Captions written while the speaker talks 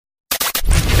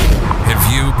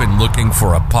you been looking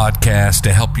for a podcast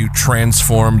to help you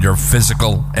transform your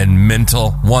physical and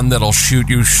mental? One that'll shoot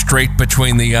you straight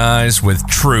between the eyes with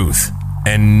truth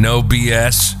and no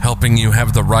BS, helping you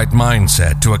have the right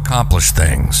mindset to accomplish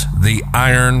things, the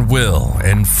iron will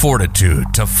and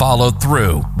fortitude to follow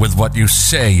through with what you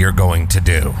say you're going to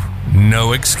do.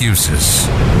 No excuses.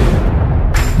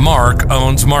 Mark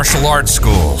owns martial arts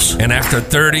schools, and after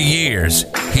 30 years,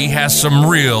 he has some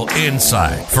real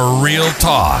insight for real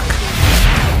talk,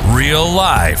 real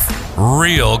life,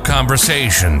 real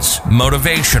conversations,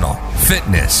 motivational,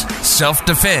 fitness,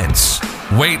 self-defense,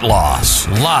 weight loss,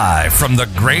 live from the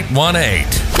Great 1-8.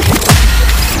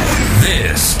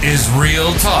 This is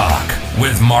Real Talk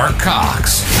with Mark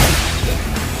Cox.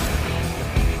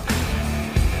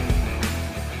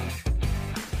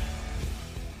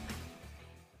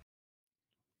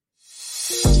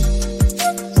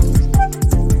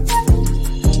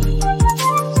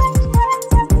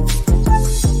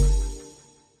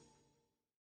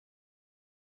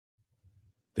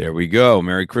 There we go.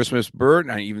 Merry Christmas, Burt.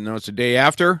 Even though it's the day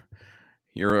after,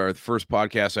 you're our first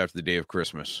podcast after the day of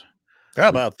Christmas. How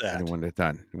about that? I didn't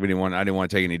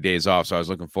want to take any days off, so I was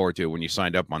looking forward to it. When you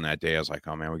signed up on that day, I was like,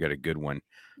 oh man, we got a good one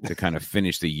to kind of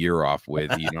finish the year off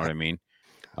with. You know what I mean?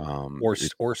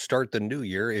 Or start the new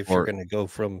year if you're going to go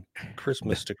from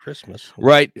Christmas to Christmas.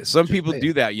 Right. Some people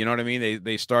do that. You know what I mean?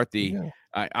 They start the.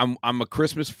 Yeah. I'm a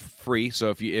Christmas free, so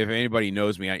if anybody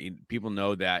knows me, people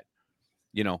know that.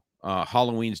 You know.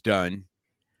 Halloween's done,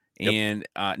 and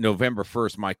November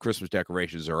 1st, my Christmas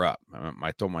decorations are up.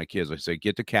 I told my kids, I said,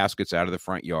 get the caskets out of the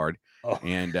front yard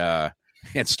and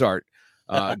start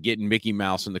getting Mickey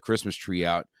Mouse and the Christmas tree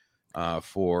out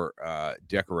for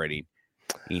decorating.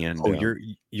 And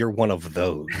you're one of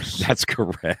those. That's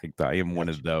correct. I am one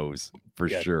of those for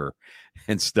sure,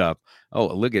 and stuff. Oh,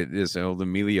 look at this! Oh,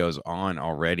 Emilio's on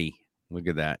already. Look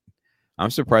at that. I'm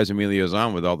surprised Emilio's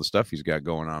on with all the stuff he's got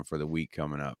going on for the week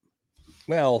coming up.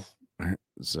 Well,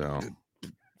 so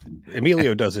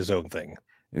Emilio does his own thing.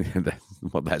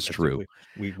 That's true.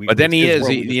 But then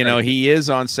he is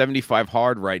on 75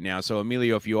 hard right now. So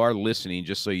Emilio, if you are listening,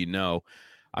 just so you know,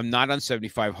 I'm not on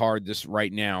 75 hard this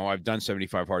right now. I've done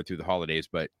 75 hard through the holidays,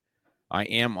 but I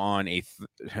am on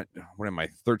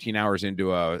 13 hours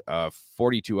into a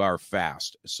 42-hour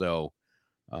fast. So,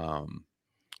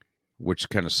 which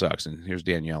kind of sucks. And here's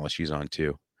Daniela. She's on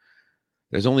too.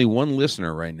 There's only one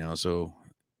listener right now. So,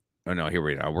 here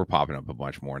we go. We're popping up a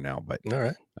bunch more now, but all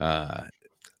right.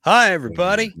 Hi,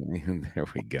 everybody. There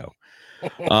we go.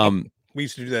 We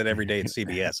used to do that every day at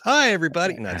CBS. Hi,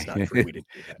 everybody. No, that's not true. We didn't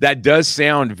do that. That does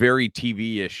sound very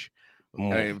TV-ish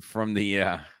from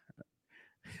the,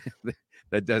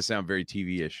 that does sound very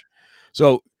TV-ish.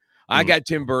 So, I got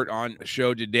Tim Burt on the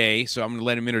show today, so I'm going to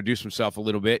let him introduce himself a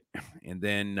little bit, and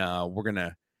then we're going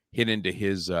to hit into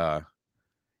his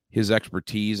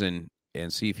expertise and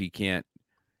see if he can't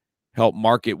help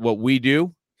market what we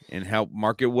do and help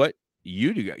market what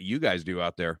you guys do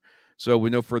out there. So,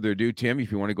 with no further ado, Tim,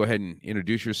 if you want to go ahead and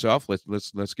introduce yourself,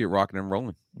 let's get rocking and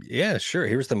rolling. Yeah, sure.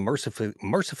 Here's the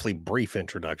mercifully brief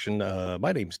introduction.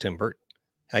 My name's Tim Burt.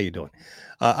 How you doing?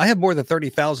 I have more than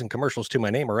 30,000 commercials to my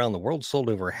name around the world, sold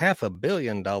over $500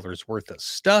 million worth of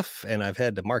stuff, and I've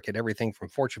had to market everything from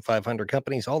Fortune 500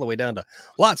 companies all the way down to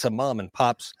lots of mom and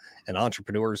pops and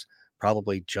entrepreneurs,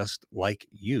 probably just like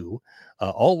you,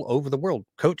 all over the world.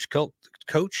 Coach,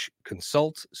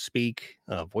 consult, speak,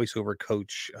 voiceover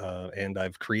coach, and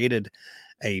I've created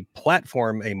a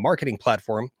platform, a marketing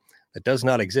platform that does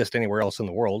not exist anywhere else in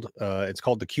the world. It's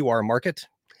called the QR Market.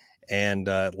 And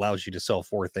allows you to sell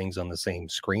 4 things on the same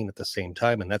screen at the same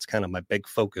time. And that's kind of my big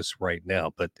focus right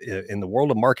now. But in the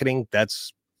world of marketing,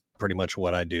 that's pretty much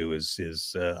what I do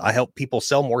is I help people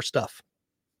sell more stuff.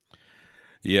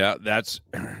 Yeah, that's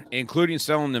including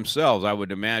selling themselves, I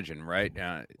would imagine, right?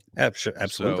 Absolutely.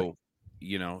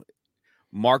 So,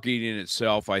 marketing in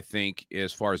itself, I think,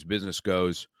 as far as business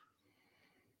goes,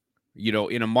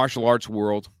 in a martial arts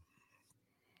world,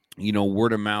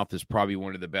 word of mouth is probably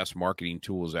one of the best marketing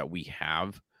tools that we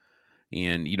have.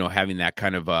 And, having that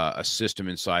kind of a system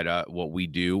inside what we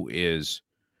do is,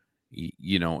 if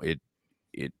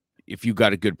you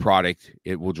got a good product,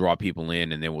 it will draw people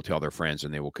in and they will tell their friends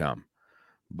and they will come.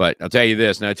 But I'll tell you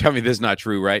this. Now, tell me this is not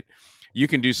true, right? You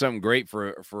can do something great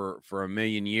for a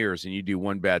million years and you do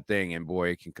one bad thing and boy,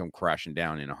 it can come crashing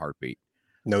down in a heartbeat.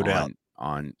 No doubt.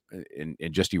 And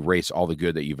just erase all the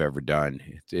good that you've ever done.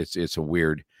 That's a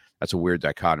weird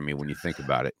dichotomy when you think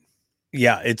about it.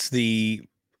 Yeah, it's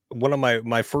one of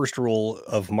my first rule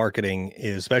of marketing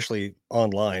is, especially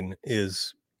online,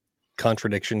 is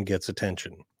contradiction gets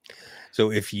attention.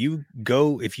 So if you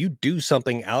do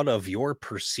something out of your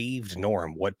perceived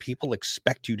norm, what people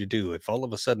expect you to do, if all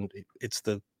of a sudden it's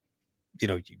the,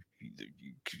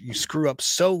 you screw up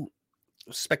so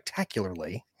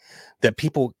spectacularly that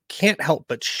people can't help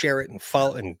but share it and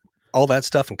follow and all that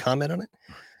stuff and comment on it,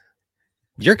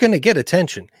 you're going to get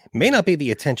attention. May not be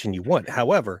the attention you want.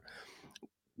 However,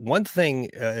 one thing,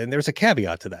 and there's a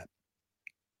caveat to that.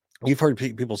 You've heard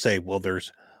people say, well,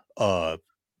 there's no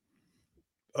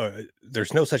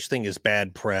such thing as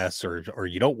bad press, or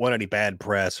you don't want any bad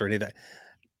press or any of that.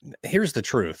 Here's the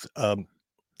truth.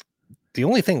 The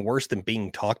only thing worse than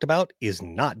being talked about is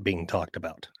not being talked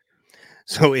about.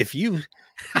 So if you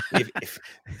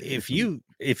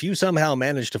somehow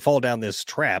manage to fall down this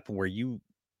trap where you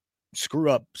screw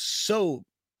up so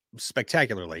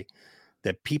spectacularly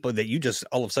that you just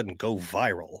all of a sudden go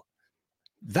viral,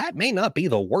 that may not be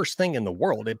the worst thing in the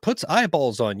world. It puts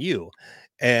eyeballs on you.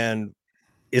 And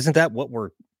isn't that what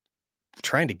we're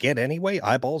trying to get anyway?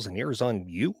 Eyeballs and ears on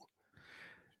you?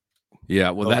 Yeah,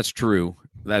 well, that's true.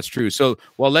 That's true. So,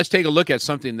 well, let's take a look at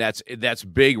something that's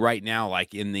big right now,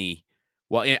 like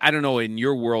I don't know in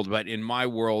your world, but in my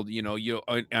world,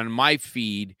 on my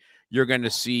feed, you're going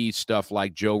to see stuff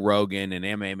like Joe Rogan and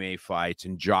MMA fights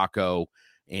and Jocko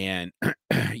and,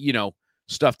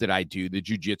 stuff that I do, the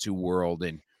jiu-jitsu world.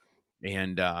 And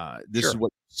this is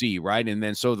what you see, right? And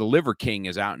then so the Liver King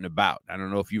is out and about. I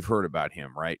don't know if you've heard about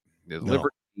him, right? The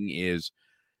Liver King is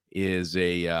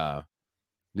a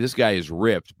this guy is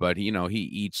ripped, but he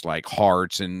eats like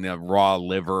hearts and raw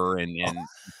liver, and he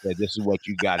said, this is what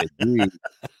you got to do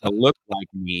to look like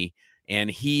me. And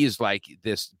he's like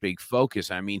this big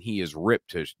focus. I mean, he is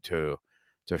ripped to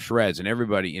shreds, and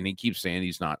everybody. And he keeps saying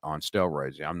he's not on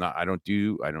steroids. I'm not. I don't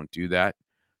do that.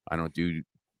 I don't do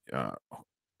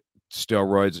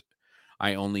steroids.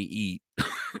 I only eat,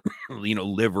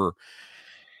 liver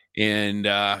and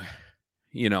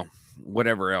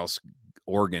whatever else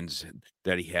organs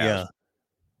that he has. Yeah.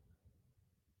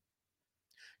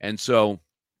 And so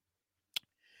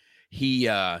he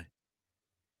now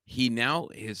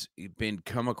has been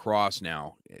come across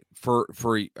now for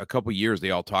a couple of years.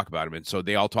 They all talk about him, and so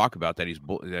they all talk about that he's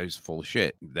full of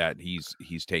shit, that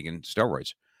he's taking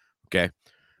steroids. Okay.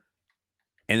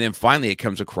 And then finally it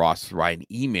comes across through an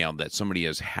email that somebody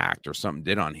has hacked or something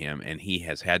did on him, and he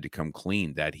has had to come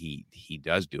clean that he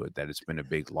does do it, that it's been a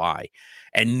big lie.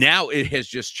 And now it has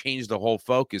just changed the whole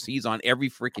focus. He's on every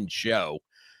freaking show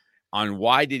on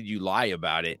why did you lie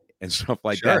about it and stuff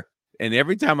like that. And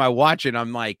every time I watch it,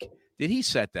 I'm like, did he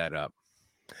set that up?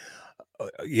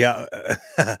 Yeah.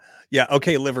 Yeah.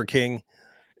 Okay, Liver King.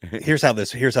 Here's how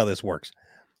this works.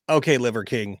 Okay, Liver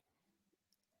King.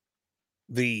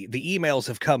 The emails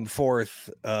have come forth.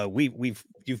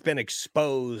 You've been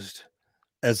exposed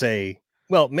as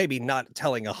maybe not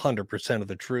telling 100% of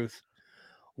the truth.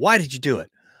 Why did you do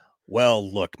it? Well,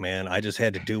 look, man, I just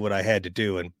had to do what I had to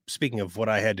do. And speaking of what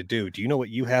I had to do you know what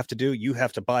you have to do? You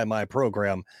have to buy my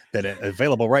program that is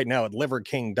available right now at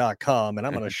liverking.com. And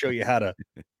I'm going to show you how to.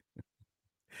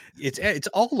 It's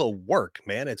all a work,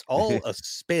 man. It's all a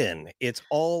spin. It's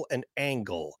all an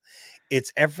angle.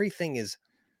 It's everything is.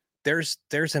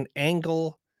 There's an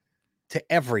angle to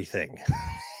everything.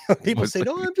 People say,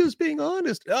 "No, I'm just being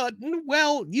honest."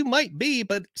 Well, you might be,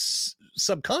 but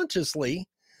subconsciously,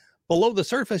 below the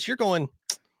surface, you're going,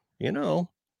 I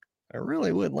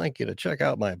really would like you to check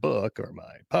out my book or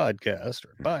my podcast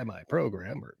or buy my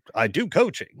program, or I do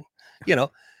coaching.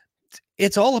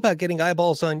 It's all about getting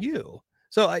eyeballs on you.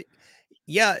 So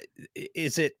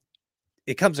it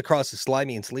comes across as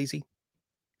slimy and sleazy.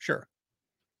 Sure.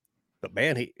 But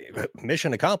man,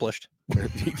 mission accomplished.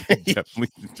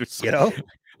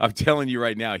 I'm telling you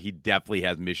right now, he definitely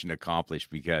has mission accomplished,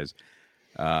 because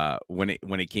when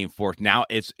it came forth, now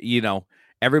it's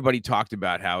everybody talked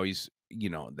about how he's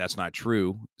that's not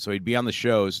true. So he'd be on the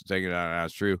shows saying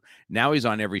that's true. Now he's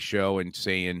on every show and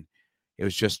saying it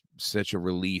was just such a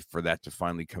relief for that to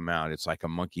finally come out. It's like a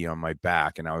monkey on my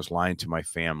back, and I was lying to my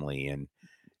family and.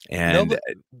 Well,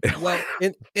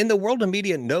 in the world of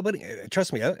media, nobody,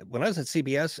 trust me, when I was at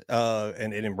CBS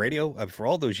and in radio for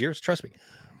all those years, trust me,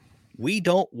 we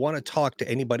don't want to talk to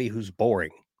anybody who's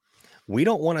boring. We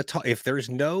don't want to talk if there's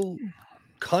no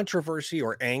controversy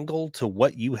or angle to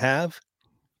what you have.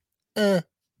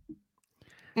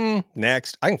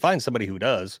 Next, I can find somebody who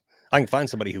does. I can find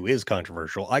somebody who is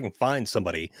controversial. I can find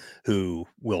somebody who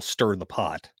will stir the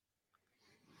pot.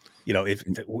 If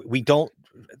we don't.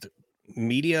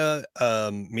 Media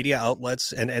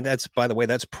outlets, and that's, by the way,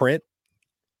 that's print,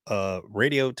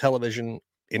 radio, television,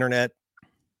 internet,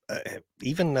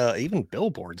 even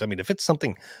billboards. I mean, if it's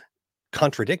something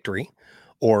contradictory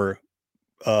or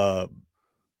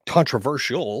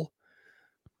controversial,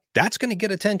 that's going to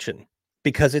get attention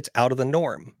because it's out of the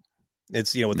norm.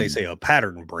 It's, what they say, a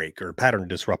pattern break or pattern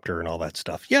disruptor and all that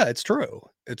stuff. Yeah, it's true.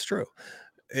 It's true.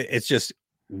 It's just,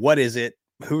 what is it?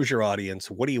 Who's your audience?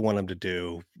 What do you want them to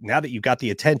do? Now that you've got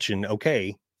the attention,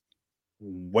 okay,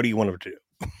 what do you want them to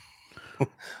do?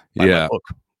 Yeah.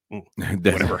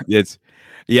 Whatever.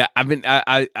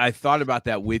 I thought about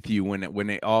that with you when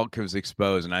it all was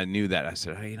exposed, and I knew that. I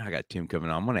said, hey, I got Tim coming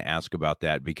on. I'm going to ask about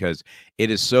that because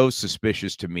it is so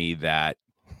suspicious to me that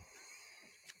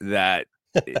that's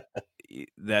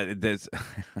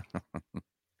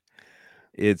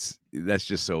that's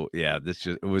just so,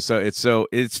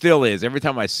 it still is. Every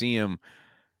time I see him,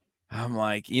 I'm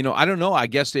like, I don't know. I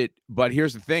guess but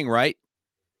here's the thing, right?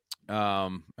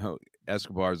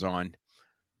 Escobar's on.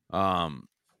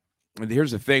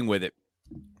 Here's the thing with it.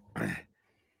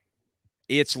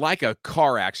 It's like a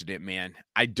car accident, man.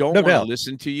 I don't want to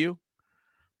listen to you,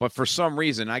 but for some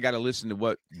reason, I got to listen to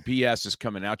what BS is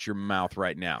coming out your mouth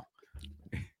right now.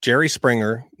 Jerry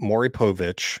Springer, Maury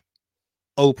Povich,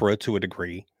 Oprah to a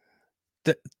degree.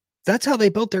 That's how they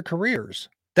built their careers.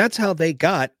 That's how they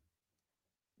got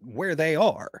where they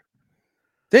are.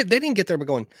 They didn't get there by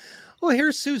going, oh,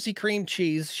 here's Susie Cream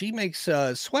Cheese. She makes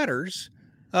sweaters.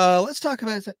 Let's talk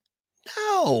about it.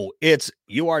 No, it's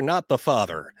you are not the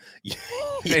father.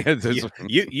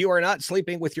 you are not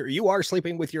sleeping with you are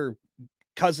sleeping with your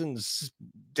cousin's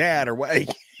dad or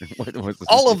what?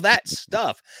 All of that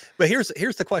stuff. But here's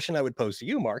the question I would pose to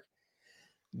you, Mark.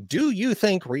 Do you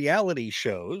think reality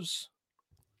shows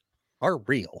are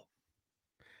real?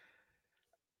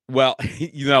 Well,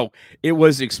 it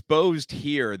was exposed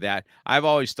here that I've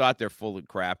always thought they're full of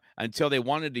crap until they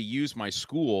wanted to use my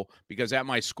school, because at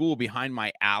my school behind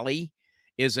my alley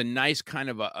is a nice kind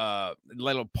of a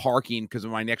little parking because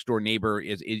of my next door neighbor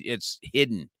it's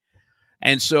hidden.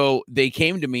 And so they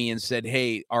came to me and said,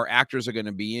 hey, our actors are going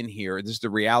to be in here. This is the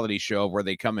reality show where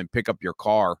they come and pick up your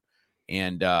car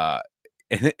and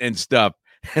stuff.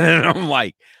 And I'm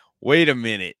like, wait a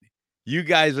minute. You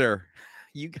guys are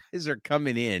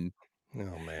coming in.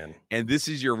 Oh, man. And this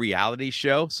is your reality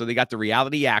show. So they got the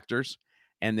reality actors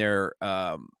and they're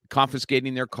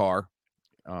confiscating their car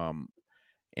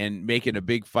and making a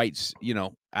big fight,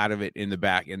 out of it in the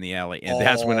back in the alley. And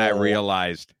that's when I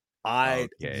realized.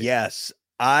 Yes,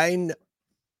 I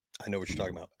know what you're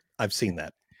talking about. I've seen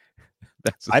that.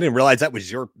 I didn't realize that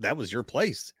was your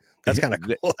place. That's kind of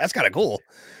cool. That's kind of cool.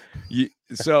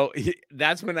 So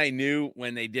that's when I knew,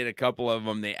 when they did a couple of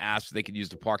them, they asked if they could use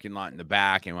the parking lot in the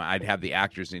back, and I'd have the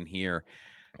actors in here,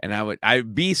 and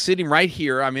I'd be sitting right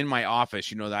here. I'm in my office,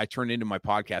 that I turned into my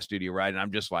podcast studio, right? And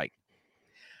I'm just like,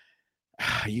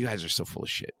 you guys are so full of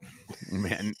shit,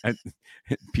 man.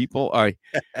 People are,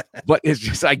 but it's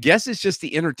just, I guess it's just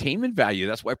the entertainment value.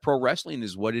 That's why pro wrestling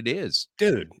is what it is,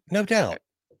 dude. No doubt.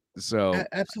 So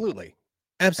absolutely.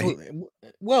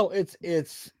 Well,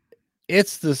 it's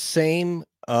the same.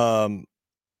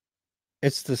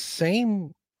 It's the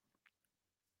same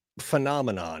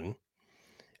phenomenon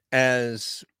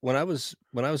as when I was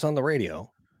on the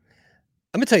radio.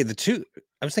 I'm gonna tell you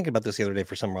I was thinking about this the other day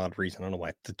for some odd reason. I don't know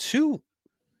why. The two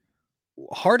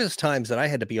hardest times that I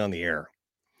had to be on the air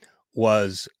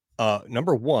was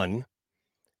number one.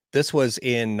 This was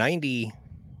in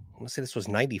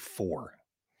 94.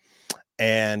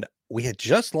 And we had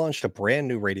just launched a brand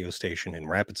new radio station in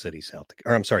Rapid City,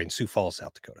 in Sioux Falls,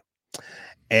 South Dakota.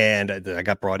 And I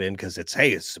got brought in because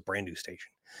it's a brand new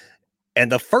station.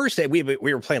 And the first day we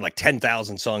were playing like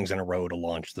 10,000 songs in a row to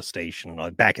launch the station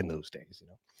back in those days,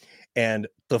 And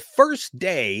the first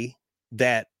day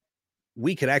that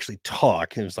we could actually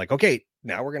talk, it was like, okay,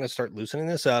 now we're going to start loosening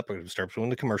this up. We're going to start doing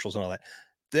the commercials and all that.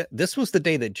 This was the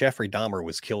day that Jeffrey Dahmer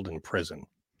was killed in prison.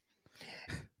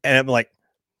 And I'm like,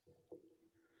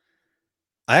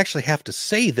 I actually have to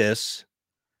say this,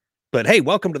 but hey,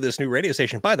 welcome to this new radio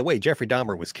station. By the way, Jeffrey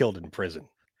Dahmer was killed in prison.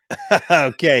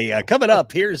 Okay, coming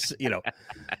up, here's,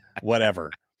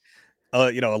 whatever.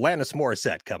 Alanis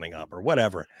Morissette coming up or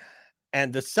whatever.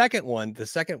 And the second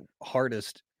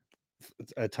hardest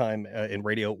time in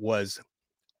radio was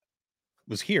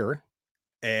here.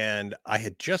 And I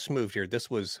had just moved here. This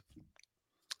was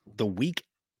the week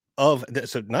of,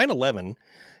 so 9/11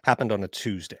 happened on a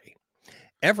Tuesday.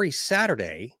 Every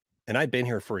Saturday, and I'd been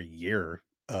here for a year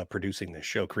producing this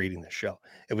show, creating this show.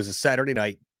 It was a Saturday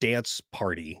night dance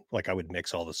party. Like I would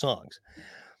mix all the songs.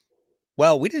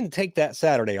 Well, we didn't take that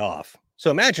Saturday off.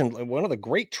 So imagine one of the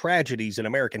great tragedies in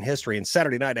American history. And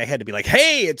Saturday night, I had to be like,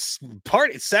 hey, it's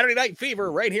Saturday Night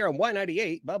Fever right here on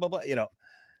Y98, blah, blah, blah. I'm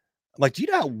like, do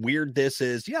you know how weird this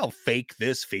is? Do you know how fake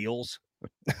this feels?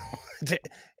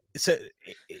 So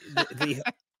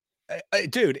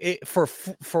dude, for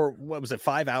what was it,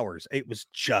 5 hours? It was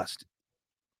just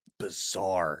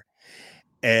bizarre.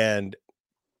 And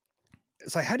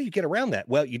it's like, how do you get around that?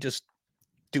 Well, you just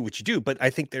do what you do. But I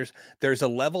think there's a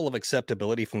level of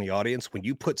acceptability from the audience when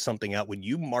you put something out, when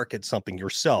you market something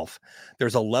yourself.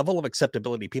 There's a level of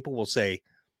acceptability. People will say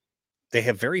they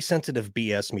have very sensitive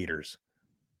BS meters.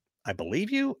 I believe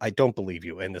you, I don't believe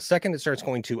you. And the second it starts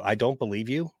going to I don't believe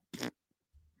you,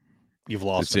 you've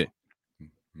lost That's them.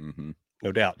 it. Mm-hmm.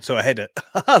 No doubt. So I had to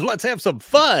let's have some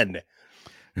fun.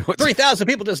 3,000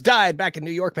 people just died back in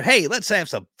New York, but hey, let's have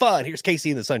some fun. Here's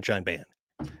Casey and the Sunshine Band.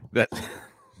 That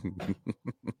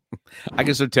I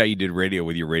can still tell you did radio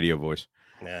with your radio voice.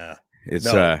 Yeah. It's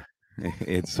No.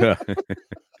 it's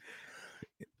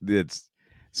it's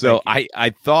so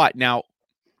I thought now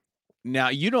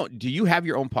you don't, do you have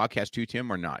your own podcast too,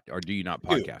 Tim, or not? Or do you not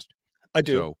podcast? I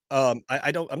do. So,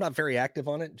 I'm not very active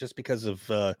on it just because of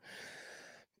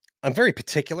I'm very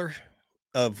particular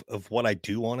of what I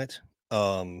do on it.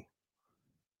 And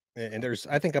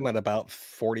I think I'm at about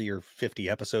 40 or 50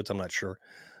 episodes. I'm not sure.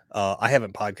 I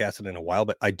haven't podcasted in a while,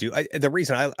 but I do. The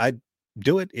reason I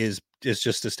do it is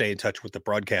just to stay in touch with the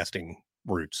broadcasting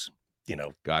roots. You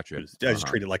know, gotcha. I just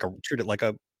treat it like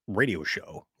a radio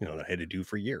show. You know, that I had to do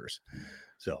for years.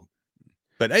 So,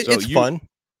 but it's fun.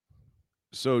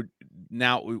 So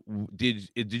now, did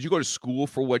you go to school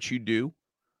for what you do,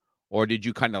 or did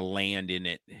you kind of land in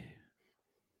it?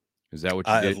 Is that what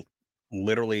you did?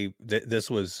 Literally, this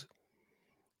was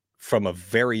from a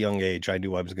very young age. I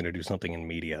knew I was going to do something in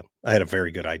media. I had a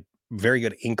very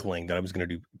good inkling that I was going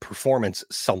to do performance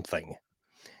something.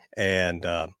 And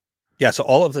so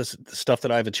all of this stuff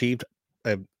that I've achieved,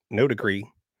 I have no degree.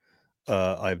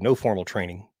 I have no formal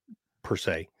training per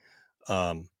se.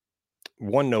 Won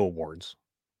no awards.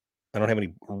 I don't have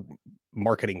any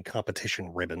marketing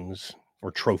competition ribbons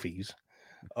or trophies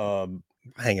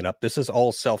hanging up. This is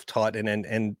all self-taught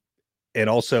and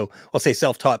also, I'll say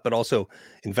self-taught, but also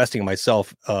investing in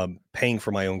myself, paying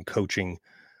for my own coaching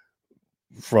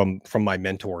from my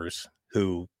mentors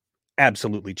who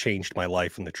absolutely changed my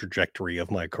life and the trajectory of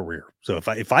my career. So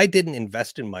if I didn't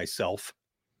invest in myself,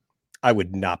 I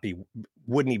wouldn't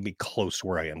even be close to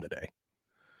where I am today.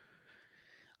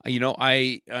 You know,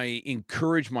 I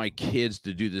encourage my kids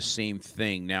to do the same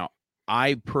thing. Now,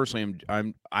 I personally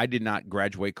I did not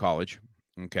graduate college.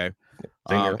 Okay.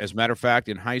 As a matter of fact,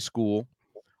 in high school,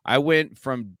 I went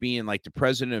from being like the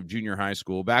president of junior high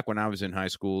school. Back when I was in high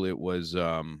school, it was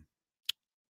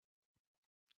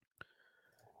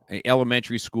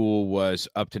elementary school was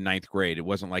up to 9th grade. It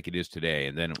wasn't like it is today.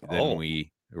 And then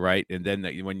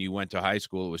when you went to high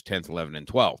school, it was 10th, 11th, and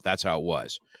 12th. That's how it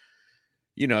was.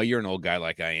 You know, you're an old guy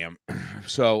like I am.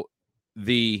 So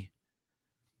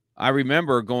I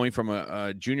remember going from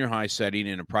a junior high setting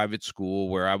in a private school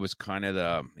where I was kind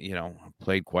of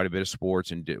played quite a bit of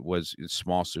sports and was a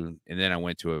small student. And then I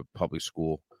went to a public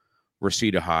school,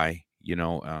 Reseda High,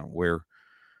 where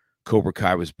Cobra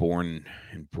Kai was born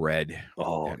and bred.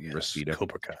 Reseda.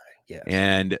 Cobra Kai. Yes.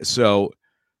 And so,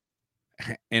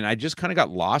 and I just kind of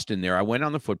got lost in there. I went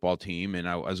on the football team and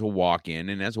I was a walk-in,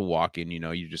 and as a walk-in,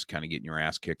 you're just kind of getting your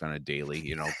ass kicked on a daily,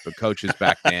 the coaches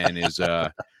back then is,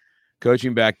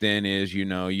 coaching back then is,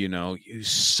 you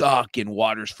suck and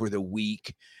water's for the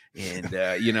weak. And,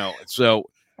 so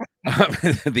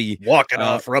the walking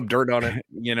off, rub dirt on it,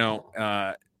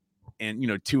 and,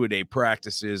 2-a-day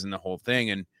practices and the whole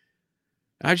thing. And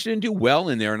I just didn't do well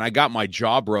in there. And I got my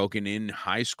jaw broken in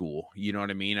high school. You know what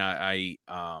I mean? I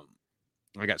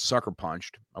got sucker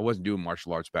punched. I wasn't doing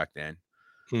martial arts back then.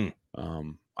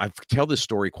 I tell this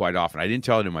story quite often. I didn't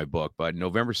tell it in my book, but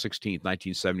November 16th,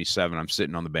 1977, I'm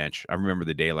sitting on the bench. I remember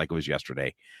the day like it was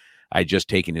yesterday. I had just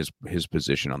taken his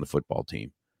position on the football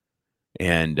team.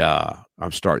 And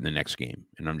I'm starting the next game.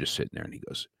 And I'm just sitting there, and he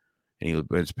goes, and he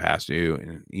looks past you,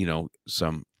 and,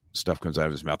 some stuff comes out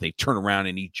of his mouth. They turn around,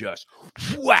 and he just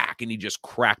whack, and he just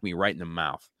cracked me right in the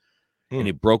mouth. And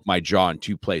it broke my jaw in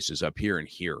 2 places, up here and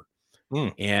here.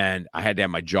 And I had to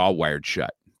have my jaw wired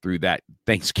shut through that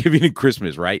Thanksgiving and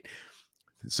Christmas, right?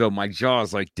 So my jaw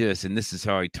is like this, and this is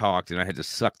how I talked, and I had to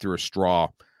suck through a straw.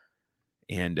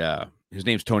 And his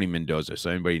name's Tony Mendoza, so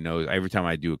anybody knows. Every time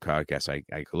I do a podcast,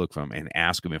 I look for him and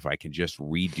ask him if I can just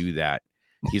redo that.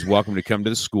 He's welcome to come to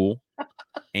the school,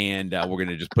 and we're going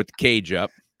to just put the cage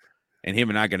up, and him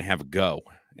and I are going to have a go.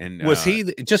 And was he,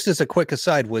 just as a quick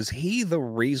aside, was he the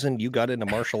reason you got into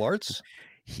martial arts?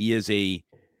 He is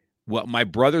well, my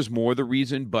brother's more the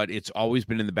reason, but it's always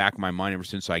been in the back of my mind ever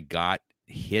since I got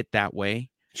hit that way.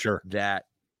 Sure. That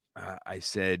I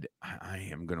said, I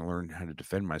am going to learn how to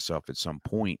defend myself at some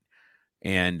point.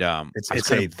 And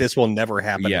this will never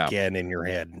happen again in your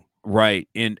head. Right.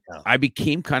 And Yeah. I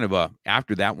became kind of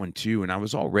after that one too, and I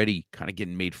was already kind of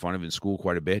getting made fun of in school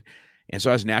quite a bit. And so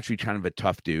I was naturally kind of a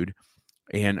tough dude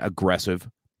and aggressive.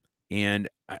 And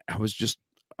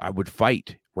I would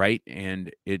fight, right?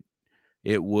 And it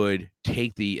would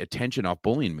take the attention off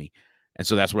bullying me. And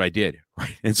so that's what I did.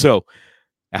 Right. And so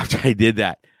after I did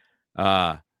that,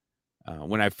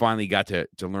 when I finally got to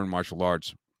learn martial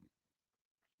arts,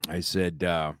 I said,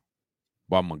 I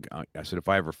said, if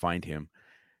I ever find him,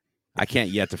 I can't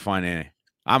yet to find any.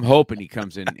 I'm hoping he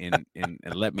comes in and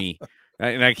let me.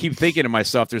 And I keep thinking to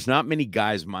myself, there's not many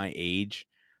guys my age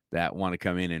that want to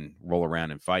come in and roll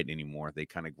around and fight anymore. They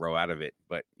kind of grow out of it.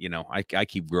 But, I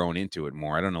keep growing into it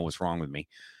more. I don't know what's wrong with me.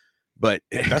 But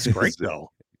That's great,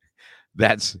 though.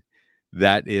 that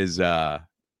is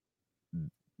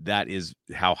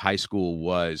how high school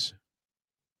was,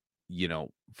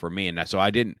 for me. And so I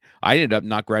ended up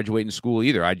not graduating school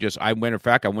either. I went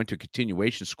to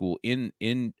continuation school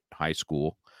in high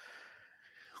school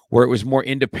where it was more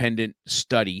independent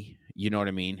study. You know what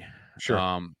I mean?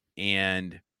 Sure.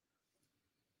 And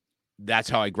that's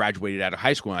how I graduated out of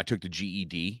high school. And I took the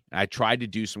GED. I tried to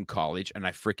do some college and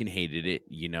I freaking hated it,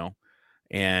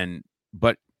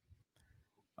 but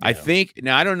I think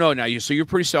now, I don't know now, so you're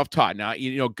pretty self-taught now,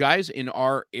 guys in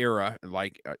our era,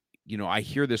 like, I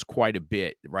hear this quite a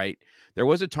bit, right? There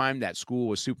was a time that school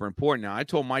was super important. Now I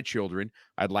told my children,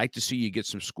 I'd like to see you get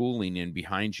some schooling in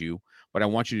behind you, but I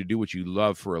want you to do what you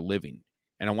love for a living.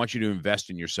 And I want you to invest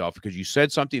in yourself, because you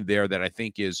said something there that I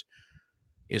think is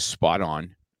spot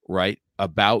on, right?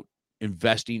 About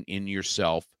investing in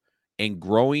yourself and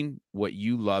growing what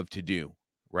you love to do,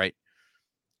 right?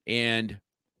 And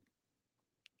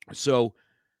so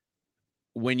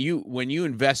when you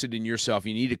invested in yourself,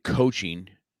 you needed coaching.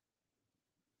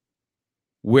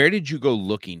 Where did you go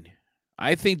looking?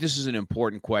 I think this is an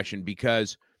important question,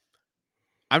 because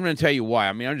I'm going to tell you why.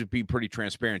 I mean, I'm just be pretty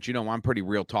transparent. I'm pretty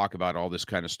real talk about all this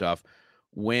kind of stuff.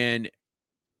 When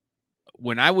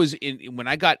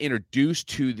I got introduced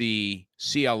to the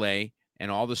CLA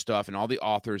and all the stuff and all the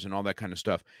authors and all that kind of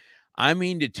stuff, I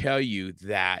mean to tell you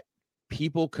that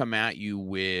people come at you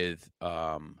with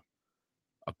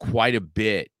quite a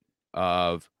bit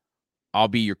of, I'll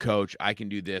be your coach, I can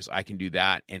do this, I can do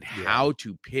that, and how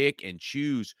to pick and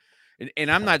choose.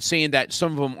 And I'm not saying that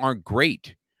some of them aren't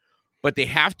great, but they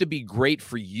have to be great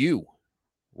for you,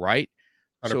 right?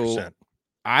 100%. So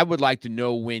I would like to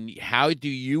know, how do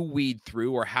you weed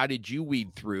through, or how did you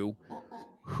weed through,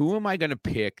 who am I going to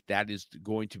pick that is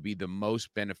going to be the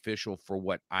most beneficial for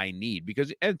what I need?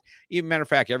 Because, even matter of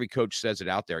fact, every coach says it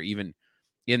out there, even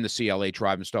in the CLA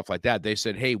tribe and stuff like that. They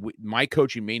said, hey, my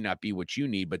coaching may not be what you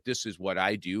need, but this is what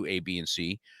I do, A, B, and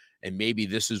C. And maybe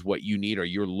this is what you need or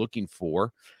you're looking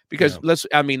for. Because let's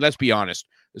be honest.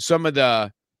 Some of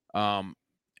the,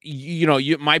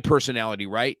 my personality,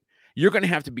 right? You're going to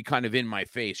have to be kind of in my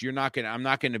face. I'm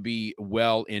not going to be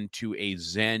well into a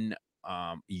Zen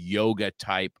yoga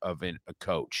type of a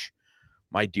coach,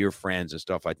 my dear friends and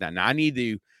stuff like that. Now I need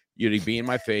you to be in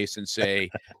my face and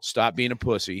say, stop being a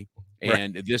pussy.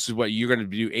 And this is what you're going to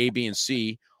do, A, B, and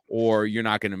C, or you're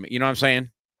not going to, you know what I'm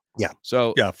saying? Yeah.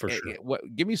 So yeah, for sure.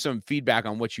 Give me some feedback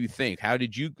on what you think. How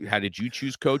did you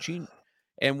choose coaching,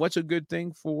 and what's a good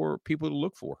thing for people to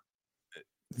look for?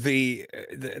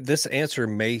 This answer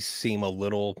may seem a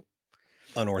little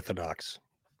unorthodox.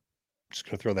 Just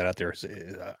going to throw that out there.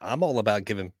 I'm all about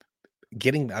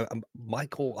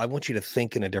Michael, I want you to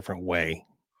think in a different way.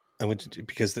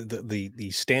 Because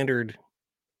the standard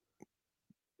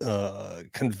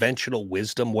conventional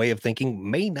wisdom way of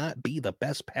thinking may not be the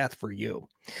best path for you.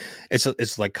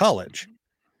 It's like college.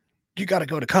 You got to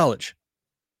go to college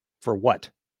for what?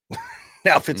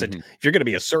 Now, if you're going to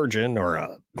be a surgeon or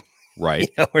a right,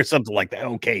 or something like that,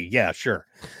 okay, yeah, sure,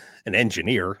 an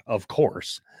engineer, of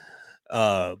course.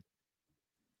 But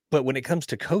when it comes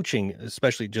to coaching,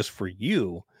 especially just for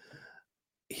you,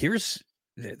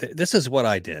 this is what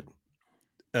I did.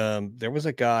 There was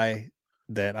a guy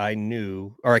that I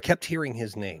knew, or I kept hearing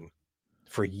his name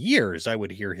for years. I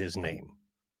would hear his name,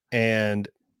 and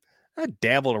I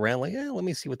dabbled around like, let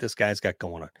me see what this guy's got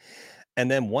going on.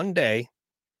 And then one day,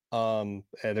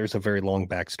 there's a very long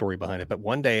backstory behind it, but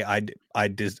one day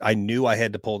I knew I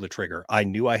had to pull the trigger. I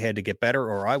knew I had to get better,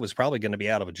 or I was probably going to be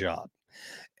out of a job.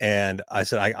 And I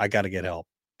said, I got to get help.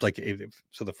 Like,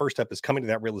 so the first step is coming to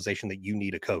that realization that you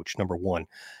need a coach, number one.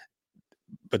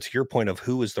 But to your point of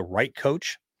who is the right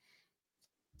coach,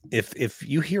 if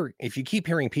you keep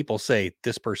hearing people say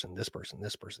this person,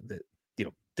 that,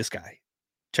 this guy,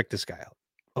 check this guy out.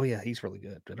 Oh yeah, he's really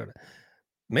good.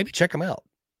 Maybe check him out.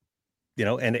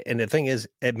 And the thing is,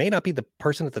 it may not be the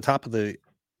person at the top of the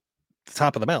the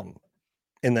top of the mountain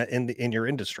in your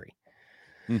industry.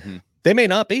 Mm-hmm. They may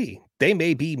not be. They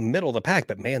may be middle of the pack,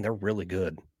 but man, they're really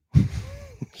good.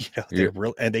 They're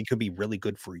real, and they could be really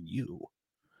good for you.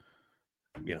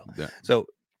 So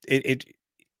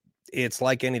it's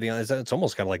like anything else. It's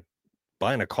almost kind of like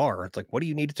buying a car. It's like, what do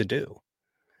you need it to do?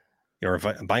 Or if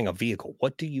I'm buying a vehicle,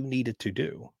 what do you need it to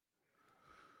do?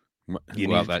 And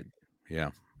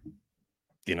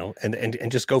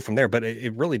just go from there. But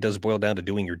it really does boil down to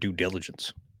doing your due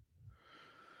diligence.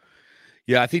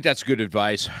 Yeah, I think that's good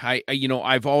advice.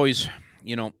 I've always,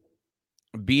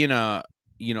 being a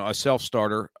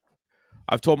self-starter,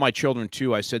 I've told my children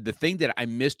too, I said the thing that I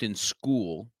missed in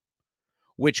school,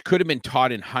 which could have been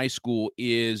taught in high school,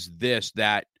 is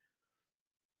that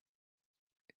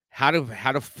how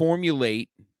to formulate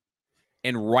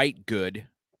and write good,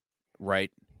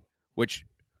 right? Which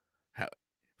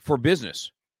for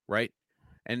business, right?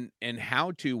 And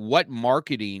what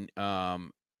marketing,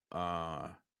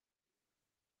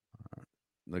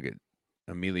 look at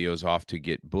Emilio's off to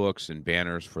get books and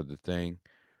banners for the thing.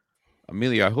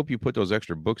 Emilio, I hope you put those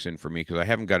extra books in for me because I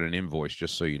haven't got an invoice,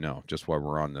 just so you know, just while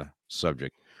we're on the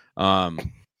subject.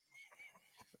 And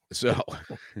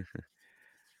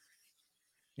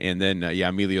then,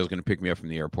 Emilio's going to pick me up from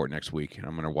the airport next week, and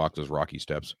I'm going to walk those rocky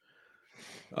steps.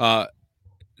 So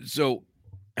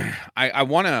I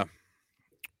want to,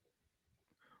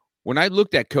 when I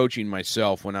looked at coaching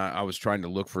myself, when I was trying to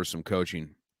look for some coaching,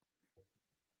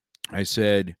 I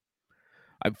said,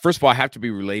 first of all, I have to be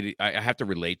related. I have to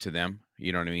relate to them.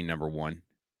 You know what I mean? Number one.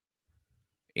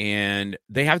 And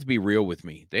they have to be real with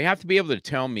me. They have to be able to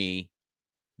tell me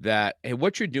that, hey,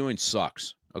 what you're doing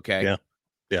sucks. Okay.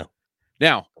 Yeah.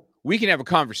 Now we can have a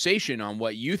conversation on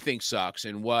what you think sucks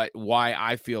and why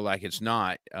I feel like it's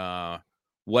not,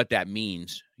 what that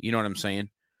means. You know what I'm saying?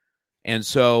 And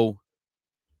so,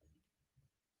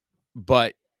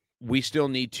 but we still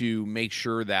need to make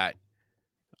sure that,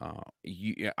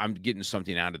 I'm getting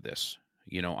something out of this.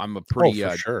 I'm a pretty,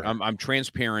 sure. I'm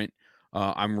transparent.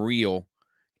 I'm real.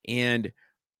 And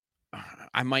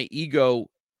my ego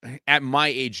at my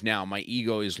age now, my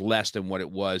ego is less than what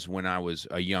it was when I was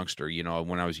a youngster,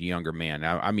 when I was a younger man.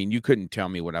 I mean, you couldn't tell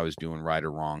me what I was doing right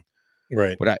or wrong.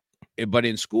 Right. But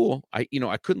in school, I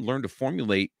couldn't learn to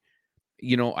formulate,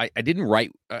 I didn't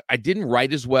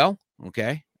write as well.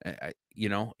 Okay.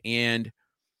 And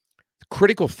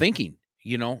critical thinking,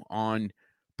 on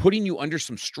putting you under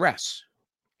some stress,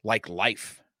 like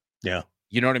life. Yeah.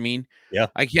 You know what I mean? Yeah.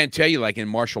 I can't tell you, like in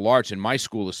martial arts, in my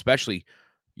school especially,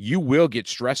 you will get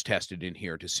stress tested in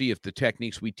here to see if the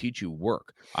techniques we teach you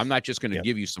work. I'm not just going to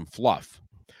give you some fluff.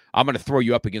 I'm going to throw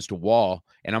you up against a wall,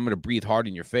 and I'm going to breathe hard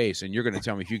in your face, and you're going to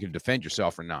tell me if you can defend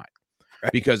yourself or not.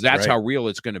 Right. Because that's how real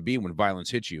it's going to be when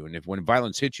violence hits you. And when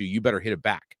violence hits you, you better hit it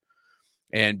back.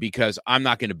 And because I'm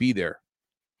not going to be there,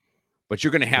 but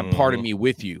you're going to have part of me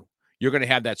with you. You're going to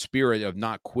have that spirit of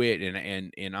not quit,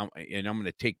 and I'm going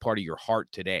to take part of your heart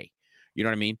today. You know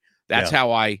what I mean? That's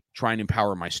how I try and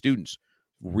empower my students.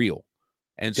 Real.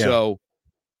 And so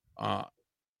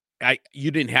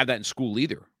you didn't have that in school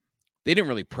either. They didn't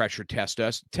really pressure test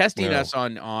us. Testing us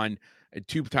on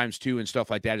 2x2 and stuff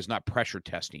like that is not pressure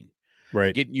testing.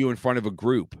 Right. Getting you in front of a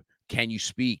group. Can you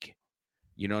speak?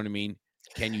 You know what I mean?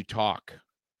 Can you talk?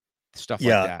 Stuff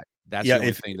like that. That's the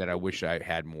only thing that I wish I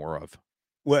had more of.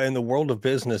 Well, in the world of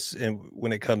business, and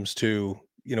when it comes to,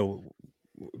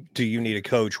 do you need a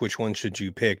coach? Which one should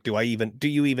you pick? Do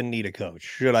you even need a coach?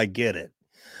 Should I get it?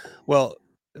 Well,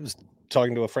 I was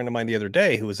talking to a friend of mine the other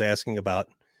day who was asking about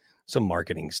some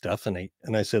marketing stuff. And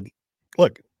I said,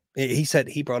 look, he said,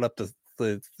 he brought up the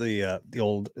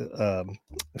old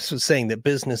saying that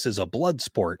business is a blood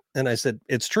sport. And I said,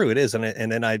 it's true. It is.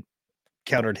 And then I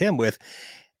countered him with,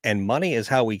 and money is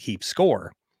how we keep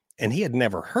score. And he had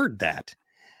never heard that.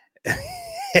 And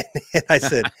I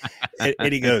said,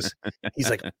 and he goes, he's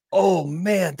like, oh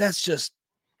man, that's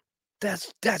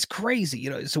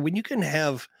crazy. So when you can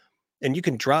have, and you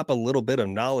can drop a little bit of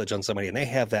knowledge on somebody and they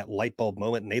have that light bulb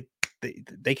moment and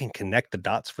they can connect the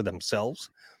dots for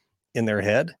themselves in their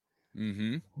head.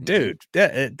 Dude,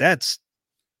 that's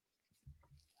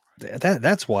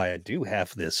why I do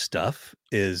half this stuff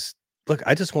is, look,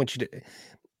 I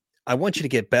want you to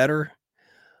get better.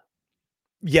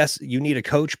 Yes, you need a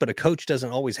coach, but a coach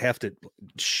doesn't always have to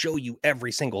show you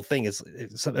every single thing.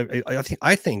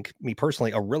 I think me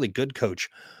personally, a really good coach,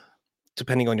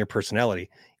 depending on your personality,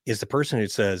 is the person who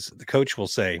says, the coach will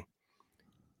say,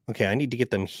 okay, I need to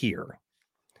get them here.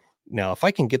 Now, if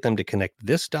I can get them to connect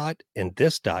this dot and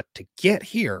this dot to get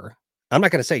here, I'm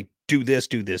not going to say, do this,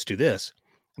 do this, do this.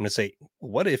 I'm going to say,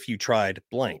 what if you tried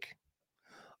blank?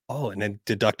 Oh, and then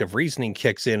deductive reasoning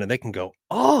kicks in and they can go,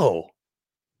 oh,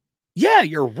 yeah,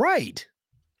 you're right.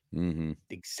 Mm-hmm.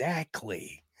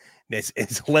 Exactly.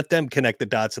 It's let them connect the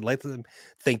dots and let them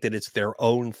think that it's their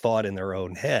own thought in their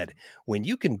own head. When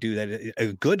you can do that,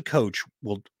 a good coach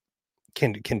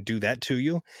can do that to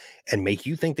you and make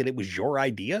you think that it was your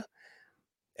idea.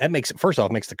 That makes it, first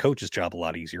off, makes the coach's job a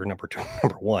lot easier. Number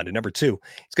one, and number two,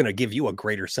 it's going to give you a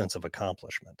greater sense of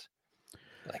accomplishment.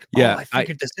 Like, oh, Yeah, I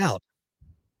figured this out.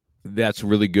 That's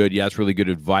really good. Yeah, that's really good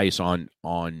advice on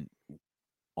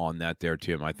that there,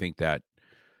 Tim. I think that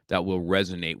will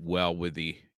resonate well with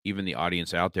even the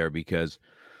audience out there, because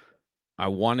I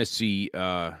want to see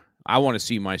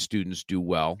my students do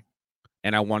well,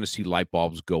 and I want to see light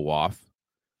bulbs go off.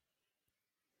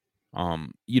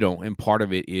 And part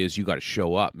of it is you got to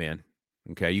show up, man.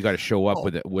 Okay, you got to show up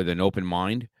with an open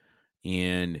mind,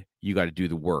 and you got to do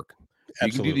the work.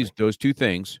 You can do those two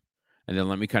things, and then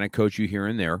let me kind of coach you here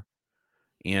and there.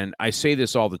 And I say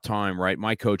this all the time, right?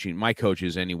 My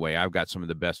coaches anyway, I've got some of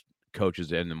the best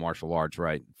coaches in the martial arts,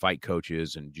 right? Fight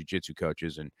coaches and jiu-jitsu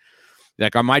coaches. And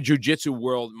like on my jiu-jitsu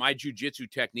world, my jiu-jitsu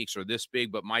techniques are this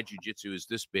big, but my jiu-jitsu is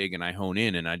this big. And I hone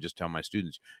in and I just tell my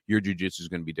students, your jiu-jitsu is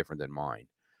going to be different than mine.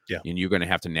 Yeah. And you're going to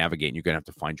have to navigate and you're going to have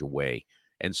to find your way.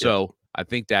 And so I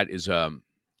think that is,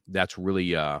 that's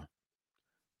really,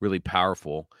 really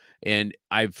powerful. And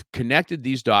I've connected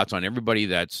these dots on everybody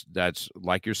that's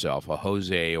like yourself, a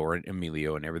Jose or an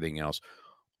Emilio and everything else.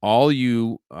 All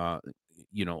you,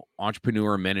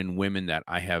 entrepreneur men and women that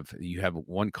you have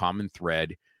one common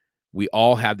thread. We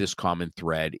all have this common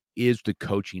thread, is the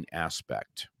coaching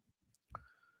aspect.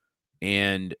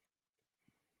 And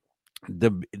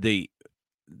the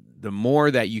more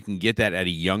that you can get that at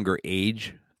a younger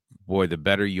age, boy, the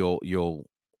better you'll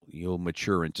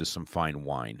mature into some fine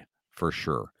wine, for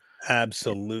sure.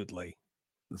 Absolutely.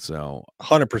 So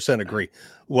 100% agree.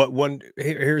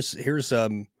 Here's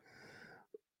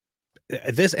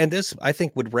this I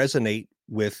think would resonate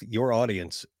with your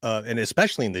audience, and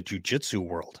especially in the jiu-jitsu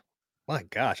world. My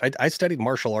gosh, I studied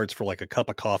martial arts for like a cup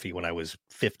of coffee when I was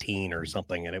 15 or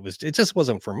something, and it just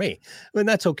wasn't for me. I mean,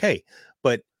 that's okay.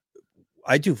 But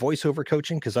I do voiceover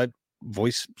coaching because I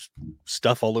voice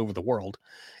stuff all over the world.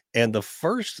 And the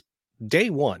first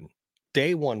day one,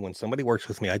 when somebody works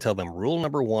with me, I tell them rule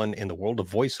number one in the world of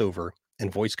voiceover and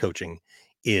voice coaching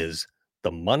is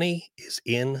the money is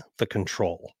in the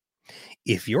control.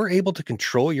 If you're able to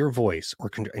control your voice,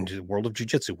 or in the world of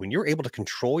jiu-jitsu, when you're able to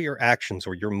control your actions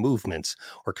or your movements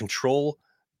or control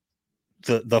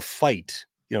the fight,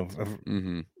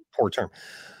 poor term,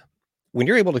 when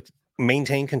you're able to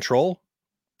maintain control,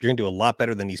 you're going to do a lot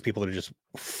better than these people that are just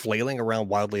flailing around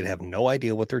wildly and have no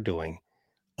idea what they're doing.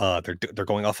 They're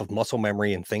going off of muscle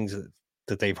memory and things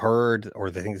that they've heard, or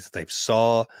the things that they've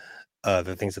saw,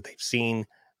 the things that they've seen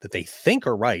that they think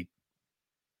are right,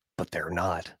 but they're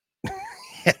not.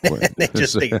 And they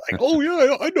just think like, oh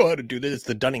yeah, I know how to do this. It's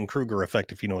the Dunning-Kruger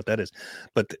effect, if you know what that is.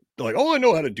 But they're like, oh, I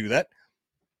know how to do that.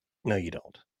 No, you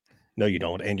don't. No, you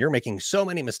don't. And you're making so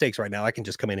many mistakes right now. I can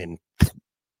just come in and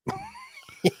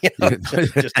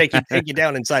just take you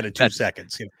down inside of 2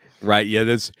 seconds. Right.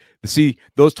 Yeah. See,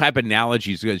 those type of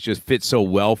analogies just fit so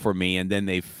well for me. And then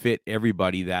they fit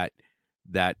everybody that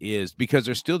is, because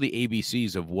they're still the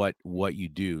ABCs of what you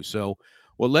do. So,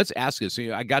 well, let's ask this.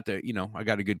 I got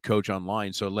a good coach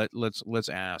online. So let's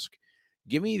ask,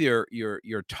 give me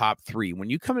your top 3 when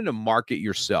you come into market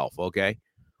yourself. Okay.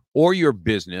 Or your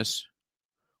business.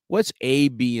 What's A,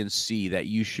 B, and C that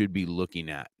you should be looking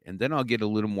at? And then I'll get a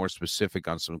little more specific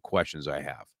on some questions I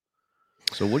have.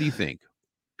 So what do you think?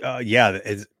 Yeah,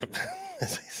 it's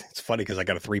funny because I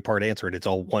got a 3-part answer, and it's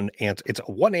all one answer. It's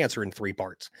one answer in 3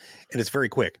 parts, and it's very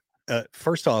quick.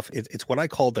 First off, it's what I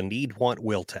call the need, want,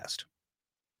 will test.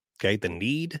 Okay, the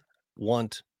need,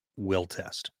 want, will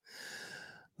test.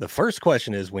 The first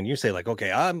question is when you say like,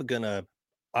 okay, I've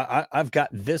got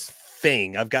this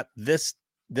thing, I've got this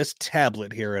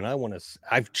tablet here, and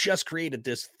I've just created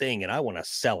this thing and I want to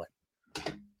sell it.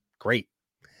 Great.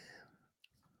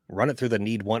 Run it through the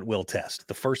need, want, will test.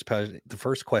 The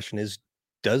first question is,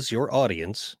 does your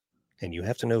audience, and you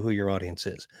have to know who your audience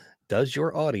is, does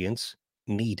your audience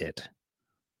need it?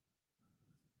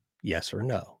 Yes or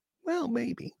no? Well,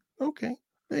 maybe. Okay.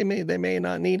 They may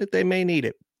not need it. They may need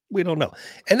it. We don't know.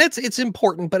 And it's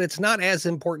important, but it's not as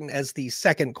important as the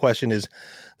second question is.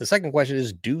 The second question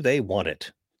is, do they want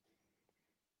it?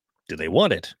 Do they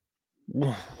want it?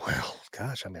 Well,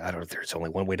 gosh, I mean, I don't know if there's only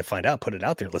one way to find out. Put it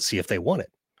out there. Let's see if they want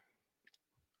it.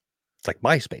 It's like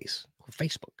MySpace or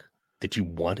Facebook. Did you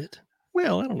want it?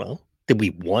 Well, I don't know. Did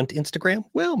we want Instagram?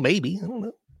 Well, maybe. I don't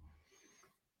know.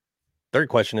 Third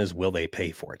question is, will they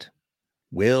pay for it?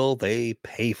 Will they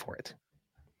pay for it?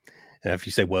 And if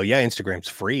you say, well, yeah, Instagram's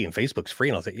free and Facebook's free,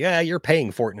 and I'll say, yeah, you're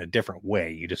paying for it in a different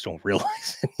way. You just don't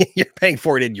realize it. You're paying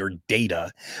for it in your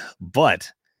data.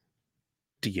 But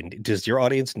does your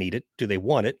audience need it? Do they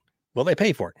want it? Will they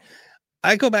pay for it?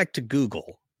 I go back to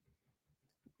Google.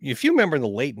 If you remember in the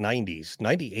late 90s,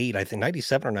 98, I think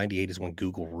 97 or 98 is when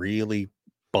Google really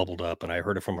bubbled up. And I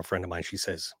heard it from a friend of mine. She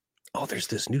says, oh, there's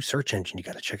this new search engine you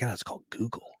got to check it out. It's called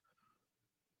Google.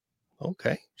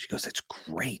 Okay. She goes, it's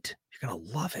great. You're going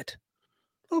to love it.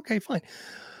 Okay, fine.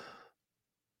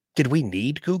 Did we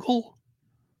need Google?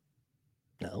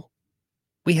 No.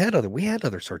 We had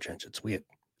other search engines. We had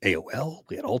AOL,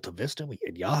 we had Alta Vista, we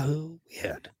had Yahoo, we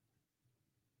had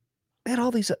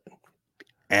all these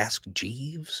Ask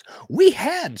Jeeves. We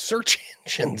had search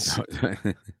engines.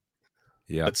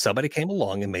 Yeah. But somebody came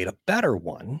along and made a better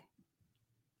one.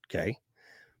 Okay.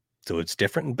 So it's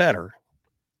different and better.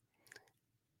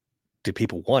 Do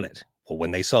people want it? Well,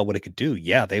 when they saw what it could do,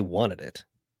 yeah, they wanted it.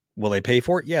 Will they pay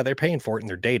for it? Yeah, they're paying for it in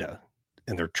their data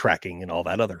and their tracking and all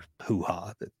that other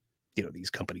hoo-ha that, these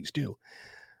companies do.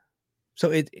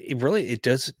 So it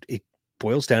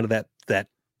boils down to that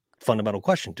fundamental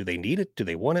question. Do they need it? Do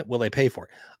they want it? Will they pay for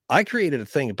it? I created a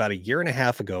thing about a year and a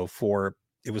half ago for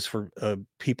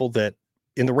people that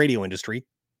in the radio industry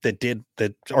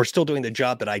that are still doing the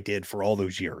job that I did for all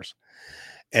those years.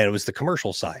 And it was the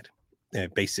commercial side,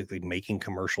 and basically making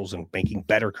commercials and making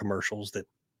better commercials that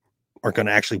are going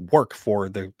to actually work for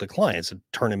the clients and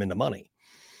turn them into money.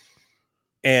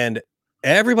 And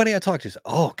everybody I talked to said,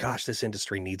 oh gosh, this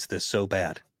industry needs this so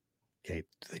bad. Okay.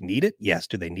 Do they need it? Yes.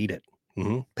 Do they need it?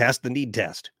 Mm-hmm. Pass the need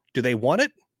test. Do they want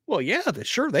it? Well, yeah,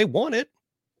 sure. They want it.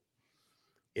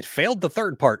 It failed the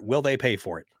third part. Will they pay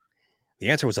for it? The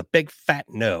answer was a big fat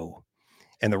no.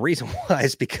 And the reason why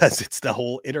is because it's the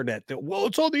whole internet. Well,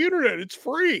 it's on the internet. It's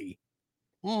free.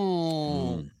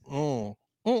 And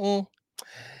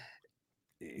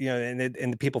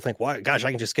people think, well, gosh,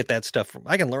 I can just get that stuff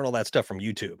I can learn all that stuff from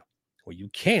YouTube. Well, you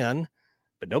can,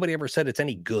 but nobody ever said it's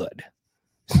any good.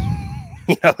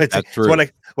 It's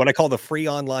what I call the free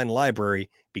online library.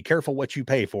 Be careful what you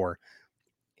pay for.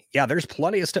 Yeah, there's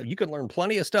plenty of stuff. You can learn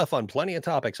plenty of stuff on plenty of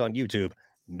topics on YouTube.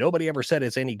 Nobody ever said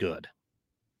it's any good.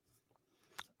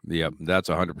 Yeah, that's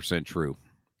 100% true.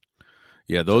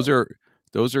 Yeah, those are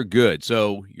good.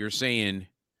 So you're saying,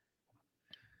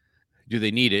 do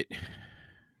they need it?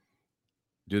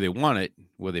 Do they want it?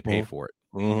 Will they pay for it?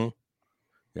 Mm-hmm.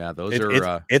 Yeah,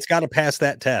 it's got to pass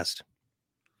that test.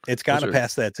 It's got to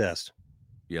pass that test.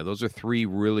 Yeah, those are three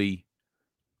really,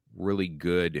 really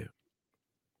good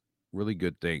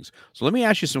things. So let me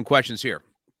ask you some questions here.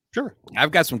 Sure.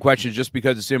 I've got some questions just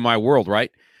because it's in my world,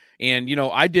 right? And,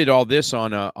 I did all this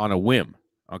on a whim,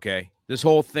 okay? This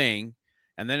whole thing,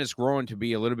 and then it's growing to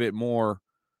be a little bit more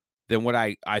than what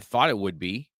I thought it would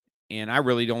be. And I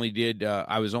really only did,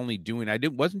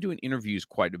 wasn't doing interviews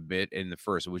quite a bit in the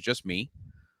first. It was just me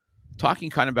talking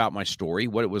kind of about my story,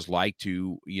 what it was like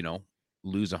to,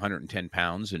 lose 110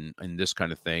 pounds and this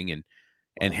kind of thing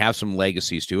and have some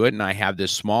legacies to it. And I have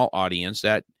this small audience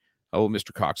that,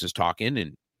 Mr. Cox is talking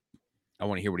and I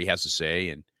want to hear what he has to say.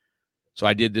 And so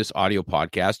I did this audio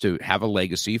podcast to have a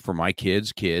legacy for my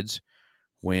kids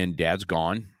when dad's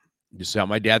gone. This is how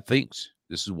my dad thinks.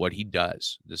 This is what he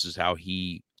does. This is how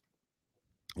he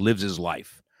lives his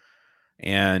life.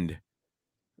 And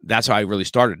that's how I really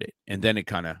started it. And then it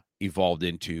kind of evolved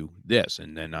into this.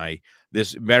 And then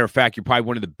matter of fact, you're probably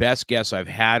one of the best guests I've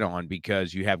had on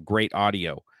because you have great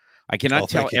audio. I cannot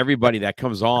tell everybody that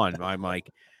comes on. I'm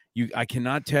like, I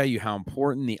cannot tell you how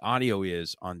important the audio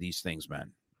is on these things,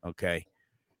 man. Okay.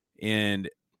 And,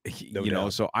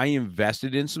 so I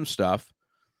invested in some stuff.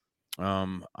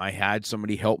 I had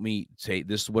somebody help me say,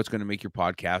 this is what's going to make your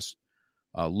podcast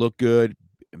look good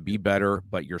and be better,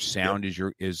 but your sound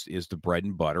is the bread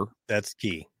and butter. That's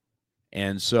key.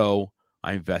 And so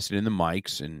I invested in the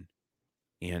mics and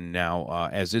now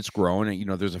as it's grown,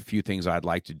 there's a few things I'd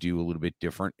like to do a little bit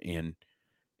different and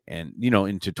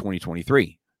into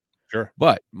 2023. Sure.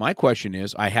 But my question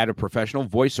is, I had a professional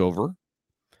voiceover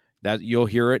that you'll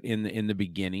hear it in the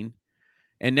beginning.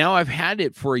 And now I've had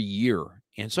it for a year.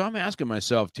 And so I'm asking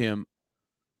myself, Tim,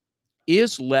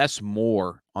 is less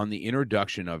more on the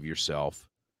introduction of yourself?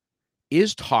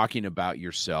 Is talking about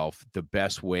yourself the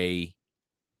best way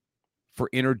for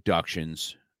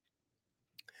introductions?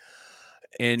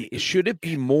 And should it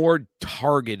be more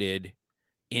targeted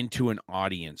into an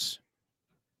audience?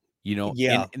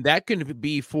 Yeah. And that can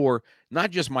be for not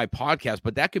just my podcast,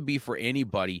 but that could be for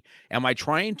anybody. Am I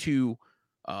trying to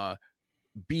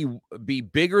be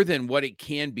bigger than what it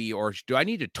can be, or do I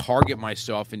need to target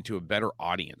myself into a better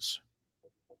audience?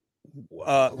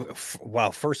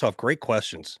 Wow. First off, great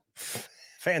questions.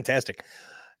 Fantastic.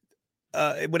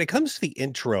 When it comes to the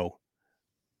intro,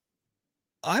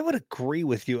 I would agree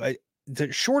with you.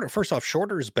 First off,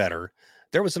 shorter is better.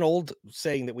 There was an old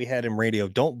saying that we had in radio: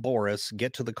 "Don't bore us,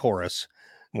 get to the chorus."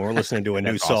 When we're listening to a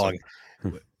new That's awesome.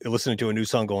 song, listening to a new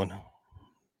song, going,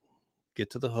 "Get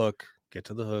to the hook, get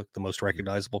to the hook," the most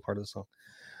recognizable part of the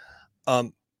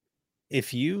song.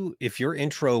 If your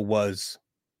intro was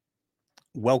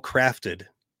well crafted,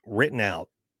 written out,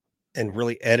 and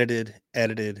really edited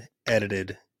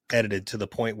to the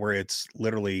point where it's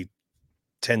literally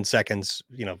 10 seconds,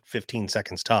 15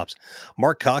 seconds tops.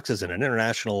 Mark Cox is an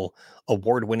international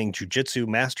award-winning jiu-jitsu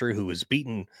master who has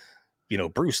beaten,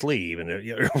 Bruce Lee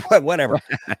and whatever,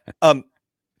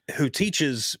 who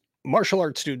teaches martial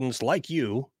arts students like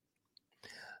you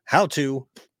how to,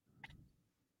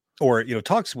 or,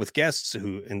 talks with guests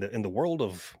who in the world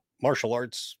of martial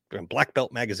arts, Black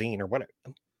Belt magazine or whatever.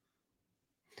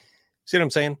 See what I'm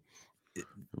saying?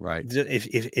 Right.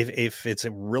 If it's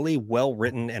really well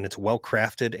written and it's well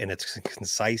crafted and it's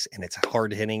concise and it's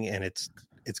hard hitting and it's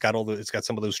got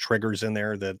some of those triggers in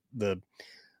there, the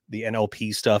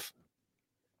NLP stuff,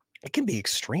 it can be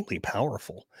extremely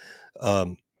powerful.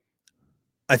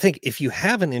 I think if you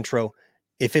have an intro,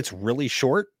 if it's really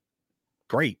short,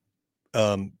 great.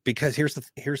 Because here's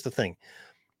the thing.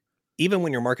 Even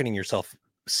when you're marketing yourself,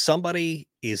 somebody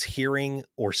is hearing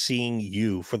or seeing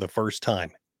you for the first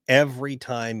time. Every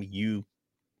time you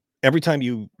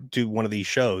do one of these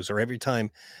shows or every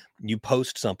time you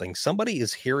post something, somebody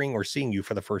is hearing or seeing you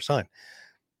for the first time.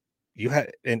 You have,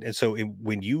 and so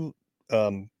when you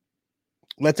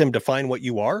let them define what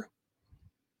you are,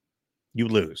 you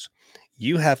lose.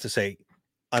 You have to say,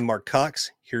 "I'm Mark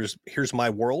Cox. Here's my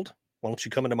world. Why don't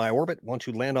you come into my orbit? Why don't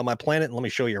you land on my planet and let me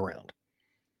show you around?"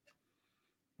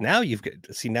 Now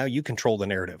now you control the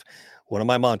narrative. One of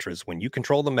my mantras: when you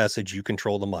control the message, you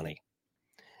control the money.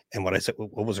 And what I said,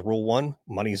 what was rule 1?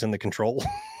 Money's in the control.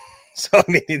 So, I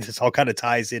mean, this all kind of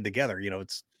ties in together.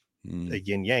 It's a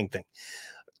yin yang thing.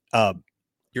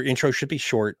 Your intro should be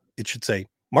short. It should say,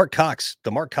 "Mark Cox,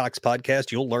 the Mark Cox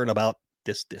podcast. You'll learn about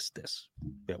this,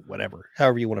 whatever,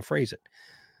 however you want to phrase it."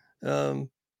 And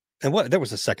there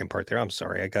was a second part there. I'm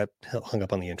sorry. I got hung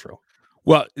up on the intro.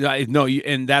 Well, no,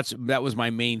 and that was my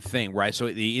main thing, right?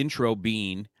 So the intro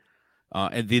being,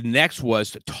 and the next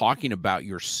was talking about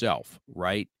yourself,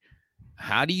 right?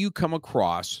 How do you come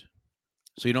across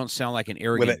so you don't sound like an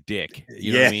arrogant dick?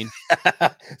 You know what I mean?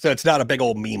 So it's not a big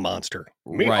old me monster.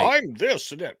 Me, right. I'm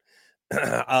this and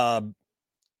that.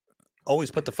 Always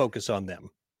put the focus on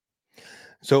them.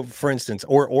 So, for instance,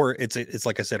 or it's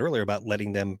like I said earlier about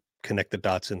letting them connect the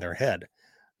dots in their head.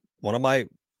 One of my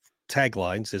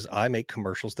taglines is, "I make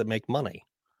commercials that make money."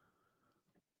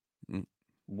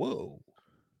 Whoa.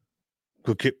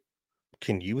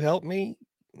 Can you help me?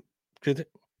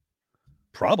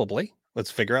 Probably. Let's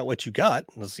figure out what you got.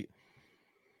 Let's see.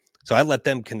 So I let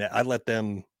them connect. I let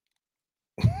them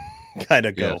kind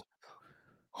of go,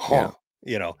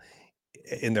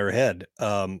 in their head.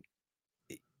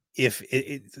 If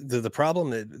the problem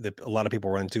that a lot of people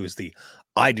run into is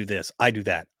I do this, I do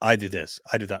that, I do this,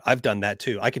 I do that. I've done that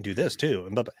too. I can do this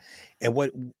too. And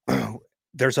what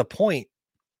there's a point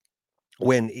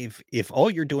when if all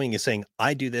you're doing is saying,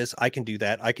 "I do this, I can do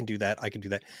that, I can do that, I can do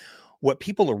that," what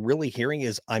people are really hearing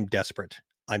is, "I'm desperate.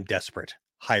 I'm desperate.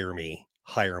 Hire me,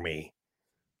 hire me."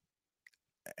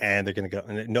 And they're going to go,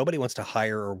 and nobody wants to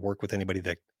hire or work with anybody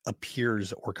that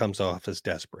appears or comes off as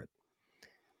desperate.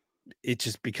 It's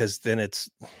just because then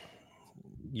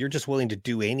you're just willing to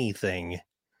do anything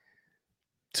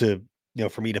to,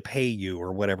 for me to pay you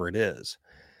or whatever it is.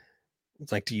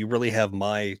 It's like, do you really have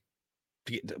my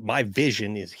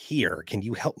vision is here? Can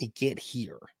you help me get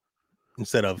here?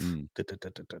 Instead of, I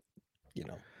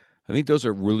think those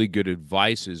are really good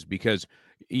advices because,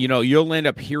 you'll end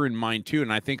up hearing mine too.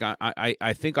 And I think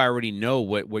I think I already know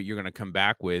what you're going to come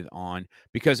back with on,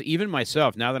 because even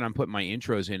myself, now that I'm putting my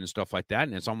intros in and stuff like that,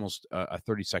 and it's almost a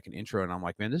 30-second intro, and I'm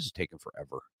like, man, this is taking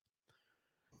forever.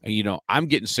 And, I'm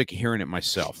getting sick of hearing it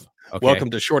myself. Okay?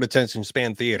 Welcome to short attention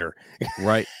span theater.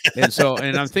 Right. And so,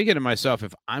 and I'm thinking to myself,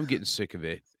 if I'm getting sick of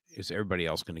it, is everybody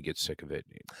else going to get sick of it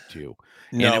too?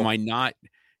 No. And am I not,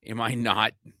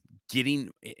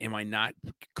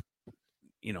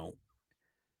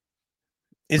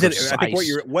 is it, I think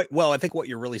I think what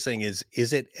you're really saying is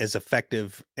it as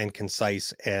effective and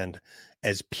concise and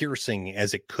as piercing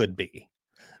as it could be?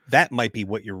 That might be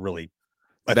what you're really,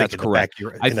 that's correct.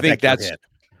 I think that's,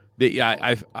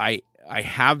 I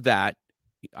have that.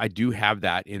 I do have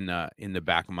that in the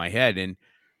back of my head. And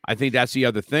I think that's the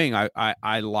other thing.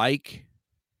 I like,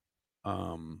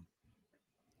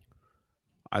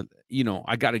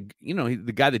 I got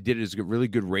the guy that did it is a really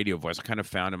good radio voice. I kind of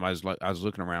found him. I was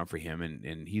looking around for him,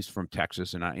 and he's from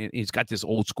Texas, and he's got this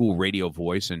old school radio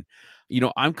voice. And,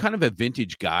 I'm kind of a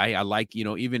vintage guy. I like,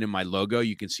 even in my logo,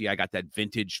 you can see I got that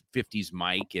vintage 50s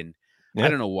mic, and I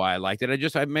don't know why I liked it. I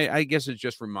guess it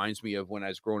just reminds me of when I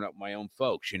was growing up with my own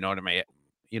folks, you know what I mean?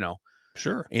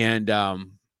 Sure. And,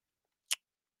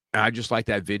 I just like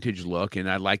that vintage look, and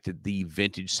I liked the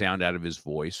vintage sound out of his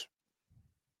voice.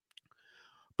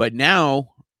 But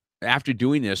now, after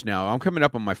doing this I'm coming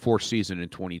up on my 4th season in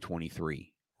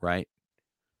 2023, right?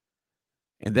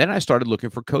 And then I started looking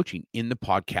for coaching in the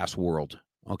podcast world.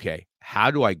 Okay,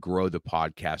 how do I grow the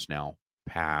podcast now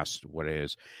past what it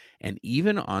is? And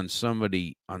even on some of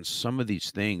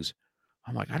these things,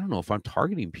 I'm like, I don't know if I'm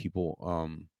targeting people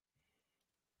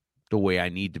the way I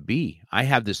need to be. I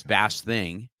have this vast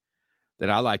thing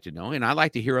that I like to know, and I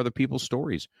like to hear other people's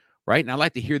stories. Right. And I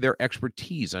like to hear their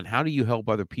expertise on how do you help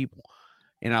other people.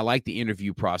 And I like the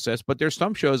interview process, but there's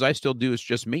some shows I still do. It's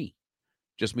just me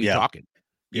talking.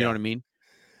 You know what I mean?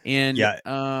 And,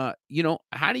 how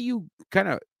do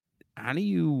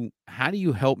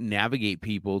you help navigate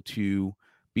people to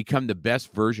become the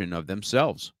best version of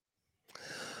themselves?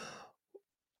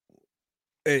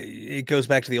 It goes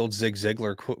back to the old Zig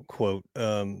Ziglar quote,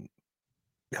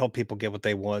 help people get what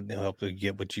they want. They'll help you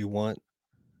get what you want.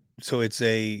 So it's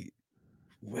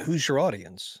who's your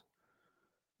audience?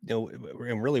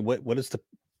 And really what is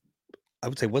I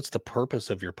would say, what's the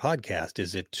purpose of your podcast?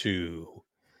 Is it to,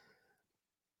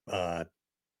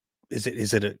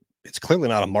 it's clearly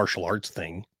not a martial arts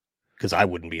thing, because I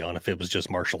wouldn't be on if it was just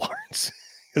martial arts,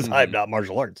 because I'm not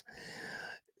martial arts.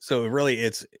 So really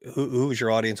it's who's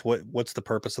your audience? What's the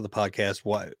purpose of the podcast?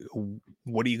 What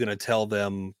are you going to tell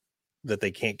them that they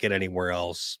can't get anywhere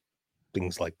else?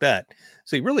 Things like that.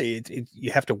 So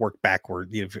you have to work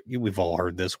backward. We've all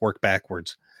heard this, work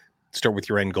backwards, start with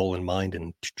your end goal in mind,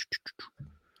 and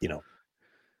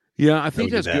Yeah, I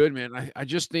think that's good, man. I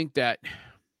just think that,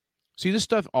 see, this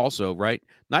stuff also, right?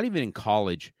 Not even in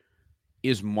college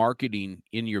is marketing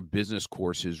in your business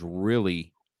courses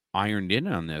really ironed in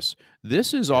on this.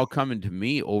 This is all coming to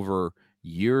me over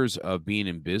years of being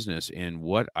in business and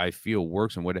what I feel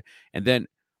works and then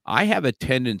I have a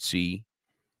tendency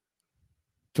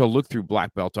to look through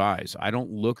black belt eyes. I don't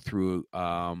look through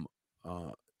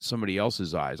somebody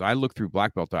else's eyes. I look through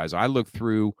black belt eyes. I look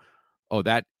through,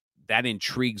 that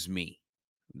intrigues me.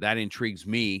 That intrigues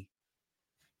me.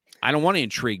 I don't want to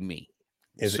intrigue me.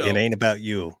 It ain't about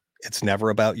you. It's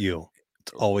never about you.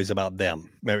 It's always about them.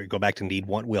 Maybe go back to need,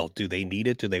 want, will. Do they need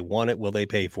it? Do they want it? Will they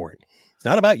pay for it? It's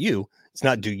not about you. It's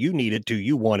not, do you need it? Do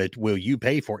you want it? Will you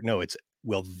pay for it? No, it's,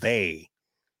 will they,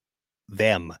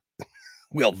 them,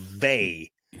 will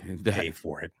they pay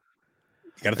for it?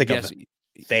 You got to think of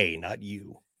they, not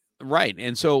you. Right.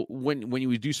 And so when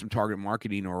you do some target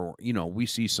marketing, or, we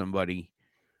see somebody,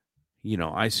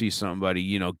 I see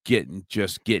somebody,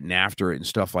 getting after it and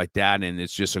stuff like that. And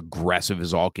it's just aggressive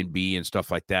as all can be and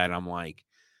stuff like that. I'm like,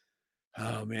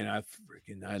 oh man,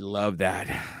 I love that.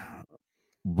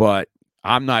 But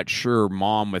I'm not sure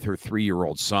mom with her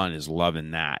 3-year-old son is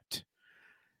loving that.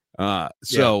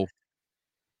 So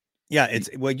yeah, it's,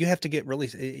 well, you have to get really,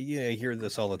 I hear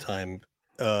this all the time.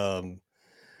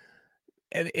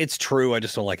 And it's true. I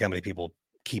just don't like how many people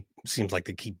seems like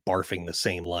they keep barfing the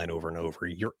same line over and over.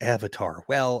 Your avatar.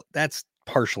 Well, that's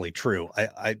partially true.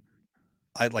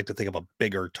 I'd like to think of a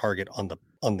bigger target on the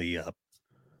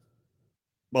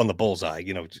bullseye,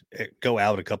 go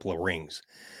out a couple of rings.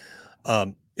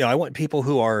 I want people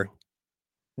who are,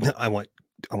 I want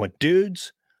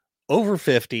dudes over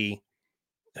 50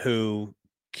 who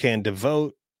can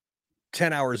devote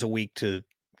 10 hours a week to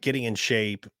getting in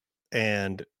shape,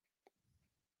 and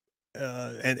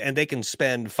they can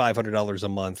spend $500 a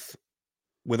month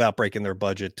without breaking their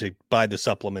budget to buy the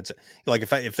supplements. Like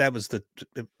if that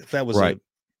was right.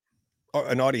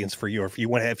 An audience for you, or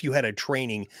if you had a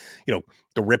training,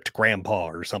 the ripped grandpa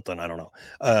or something, I don't know.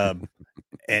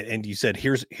 And you said,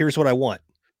 here's what I want.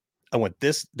 I want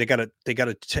this. They gotta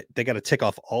tick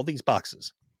off all these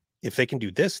boxes. If they can do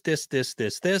this,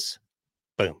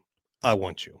 boom, I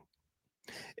want you.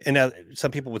 And now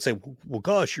some people would say, well,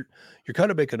 gosh, you're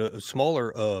kind of making a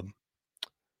smaller,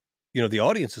 the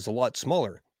audience is a lot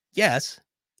smaller. Yes,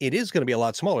 it is going to be a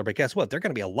lot smaller, but guess what? They're going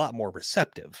to be a lot more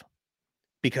receptive,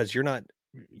 because you're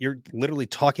literally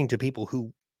talking to people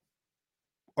who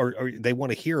are they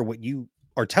want to hear what you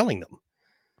are telling them.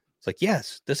 It's like,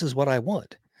 yes, this is what I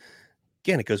want.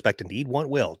 Again, it goes back to need, want,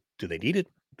 will. Do they need it?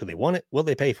 Do they want it? Will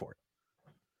they pay for it?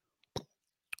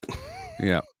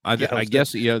 Yeah, I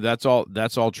guess that's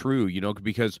all true,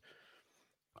 because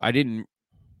I didn't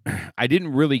I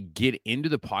didn't really get into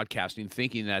the podcasting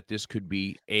thinking that this could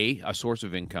be a source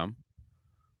of income,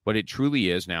 but it truly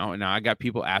is now. And now I got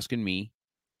people asking me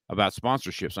about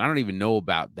sponsorships. I don't even know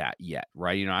about that yet,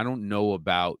 right? You know, I don't know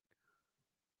about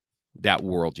that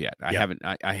world yet. I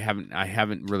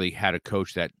haven't really had a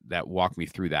coach that walked me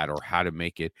through that or how to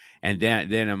make it. And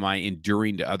then am I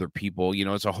enduring to other people? You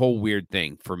know, it's a whole weird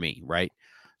thing for me, right?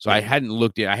 So I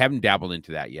haven't dabbled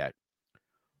into that yet.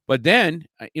 But then,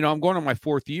 you know, I'm going on my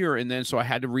 4th year, and then so I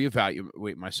had to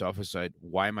reevaluate myself. I said,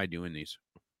 why am I doing these?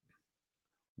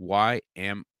 Why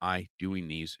am I doing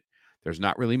these? There's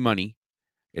not really money.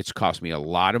 It's cost me a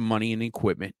lot of money and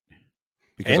equipment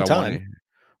because and time.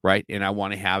 Right. And I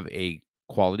want to have a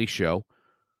quality show.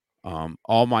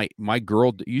 All my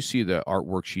girl, you see the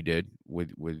artwork she did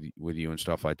with you and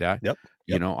stuff like that. Yep.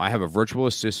 You know, I have a virtual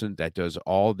assistant that does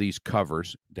all these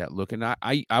covers that look, and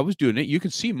I was doing it. You can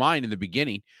see mine in the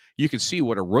beginning. You can see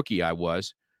what a rookie I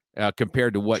was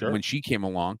compared to when she came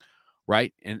along.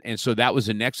 Right. And so that was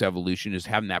the next evolution, is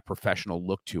having that professional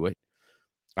look to it.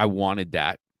 I wanted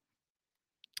that.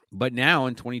 But now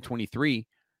in 2023,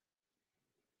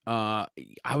 I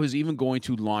was even going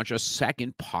to launch a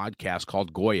second podcast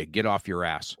called Goya, Get Off Your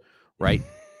Ass, right?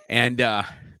 And the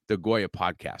Goya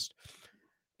podcast.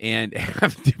 And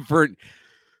have different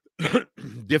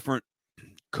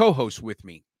co-hosts with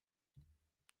me.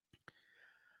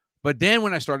 But then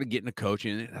when I started getting a coach,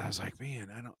 and I was like,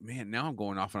 now I'm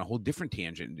going off on a whole different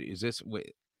tangent.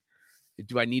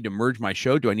 Do I need to merge my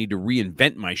show? Do I need to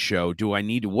reinvent my show? What do I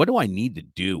need to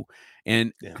do?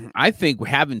 And I think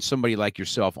having somebody like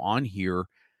yourself on here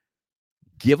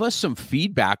give us some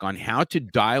feedback on how to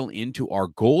dial into our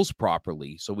goals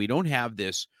properly, so we don't have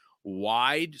this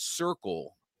wide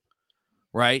circle,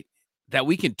 right, that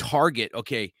we can target.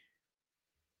 Okay,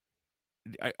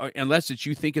 unless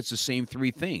you think it's the same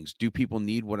 3 things. Do people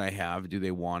need what I have? Do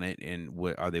they want it? And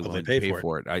what are they willing to pay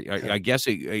for it? I guess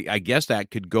that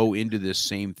could go into this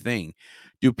same thing.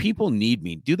 Do people need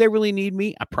me? Do they really need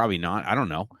me? Probably not. I don't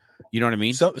know. You know what I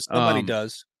mean? So somebody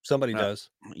does. Somebody does.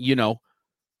 You know,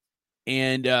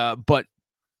 and but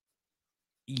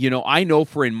you know, I know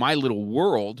in my little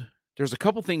world, there's a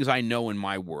couple things I know in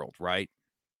my world, right?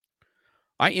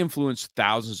 I influence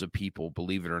thousands of people,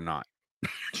 believe it or not.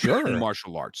 Sure. In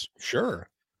martial arts. Sure.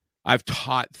 I've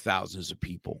taught thousands of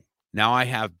people. Now I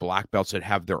have black belts that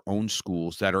have their own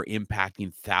schools that are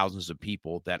impacting thousands of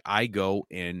people that I go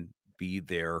and be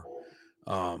their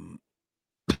are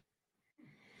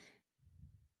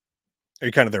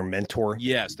you kind of their mentor?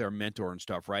 Yes, their mentor and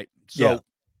stuff, right? So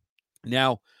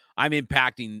now I'm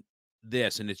impacting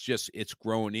this, and it's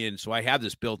growing in. So I have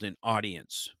this built-in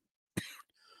audience.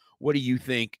 What do you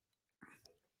think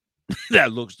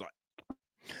that looks like?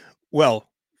 Well,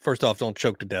 first off, don't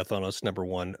choke to death on us. Number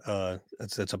one,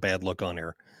 that's a bad look on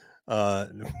air. I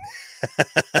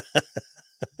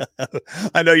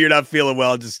know you're not feeling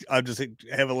well. I'm just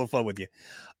having a little fun with you.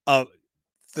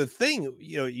 The thing,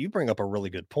 you know, you bring up a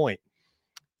really good point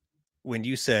when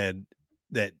you said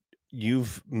that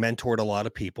you've mentored a lot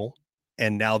of people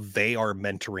and now they are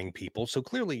mentoring people. So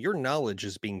clearly your knowledge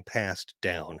is being passed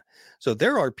down. So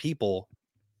there are people,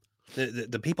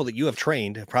 the people that you have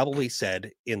trained have probably said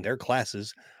in their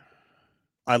classes,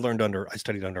 I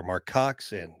studied under Mark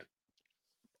Cox and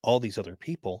all these other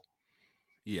people.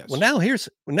 Yes. Well, now here's,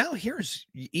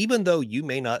 even though you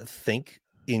may not think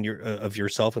in of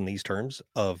yourself in these terms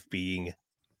of being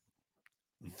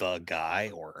the guy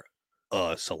or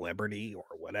a celebrity or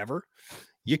whatever,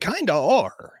 you kind of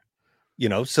are, you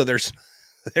know, so there's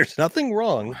nothing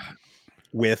wrong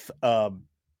with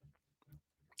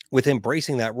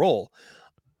embracing that role.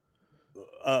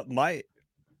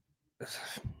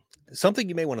 Something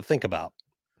you may want to think about,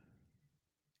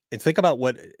 and think about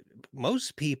what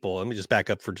most people, let me just back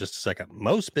up for just a second.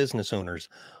 Most business owners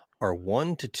are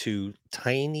 1 to 2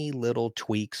 tiny little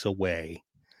tweaks away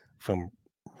from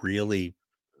really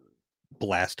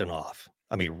blasting off.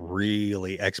 I mean,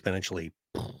 really exponentially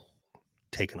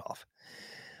taken off.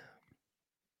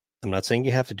 I'm not saying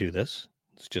you have to do this.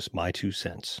 It's just my 2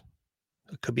 cents.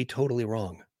 It could be totally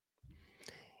wrong.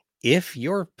 If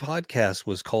your podcast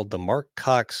was called the Mark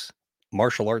Cox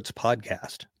Martial Arts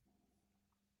Podcast,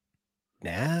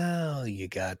 now you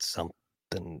got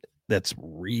something that's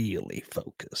really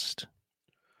focused.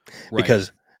 Right.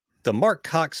 Because the Mark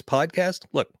Cox Podcast,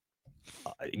 look,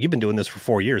 you've been doing this for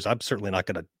 4 years. I'm certainly not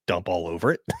going to dump all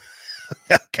over it.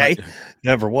 Okay.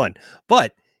 Number one.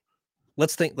 But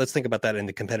let's think about that in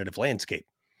the competitive landscape.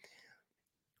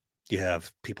 You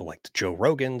have people like the Joe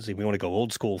Rogans. If you want to go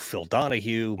old school, Phil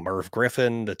Donahue, Merv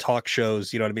Griffin, the talk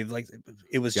shows. You know what I mean? Like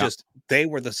it was just they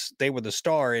were the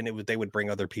star, and they would bring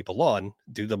other people on,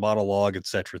 do the monologue, et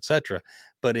cetera, et cetera.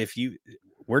 But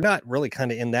we're not really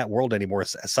kind of in that world anymore.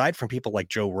 Aside from people like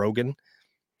Joe Rogan,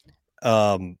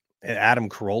 and Adam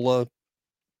Carolla,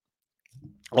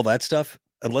 all that stuff.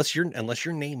 Unless your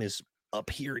name is up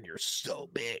here and you're so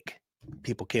big,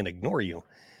 people can't ignore you.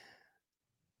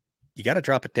 You got to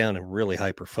drop it down and really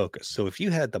hyper focus. So if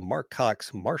you had the Mark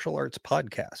Cox Martial Arts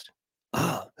Podcast,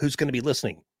 who's going to be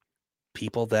listening?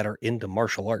 People that are into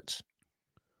martial arts.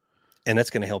 And that's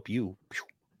going to help you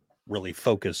really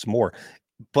focus more.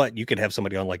 But you could have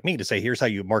somebody on like me to say, here's how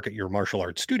you market your martial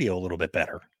arts studio a little bit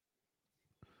better.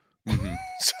 Mm-hmm.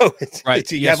 So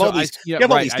you have all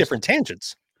these different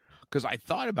tangents. Because I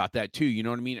thought about that too, you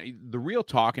know what I mean? The real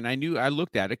talk, and I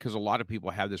looked at it because a lot of people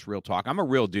have this real talk. I'm a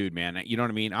real dude, man. You know what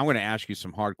I mean? I'm going to ask you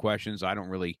some hard questions.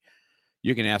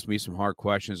 You can ask me some hard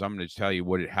questions. I'm going to tell you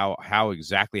how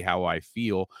exactly I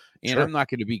feel. And sure. I'm not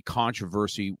going to be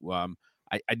controversy.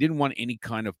 I didn't want any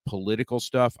kind of political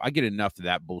stuff. I get enough of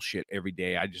that bullshit every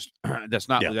day. I just, that's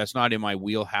not in my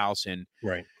wheelhouse. And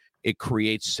it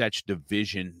creates such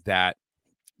division that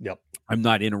I'm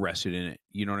not interested in it.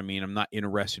 You know what I mean? I'm not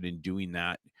interested in doing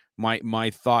that. My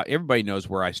thought, everybody knows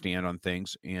where I stand on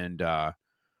things, and I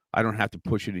don't have to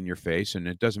push it in your face. And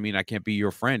it doesn't mean I can't be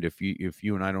your friend if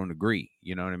you and I don't agree.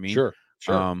 You know what I mean? Sure.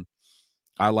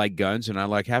 I like guns and I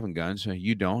like having guns.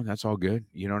 You don't. That's all good.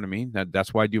 You know what I mean?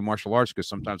 That's why I do martial arts, because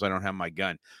sometimes I don't have my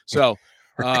gun. So,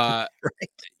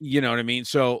 you know what I mean?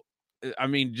 So, I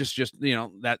mean, just you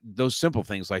know, those simple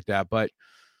things like that. But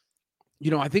you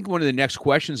know, I think one of the next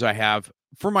questions I have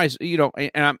for my, you know,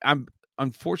 and I'm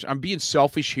unfortunately, I'm being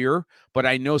selfish here, but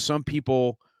I know some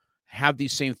people have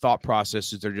these same thought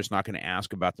processes. They're just not going to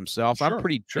ask about themselves. Sure, I'm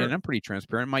pretty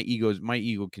transparent. My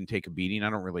ego can take a beating. I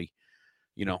don't really,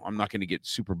 you know, I'm not going to get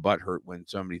super butthurt when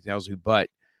somebody tells me, but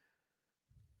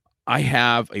I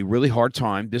have a really hard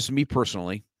time. This is me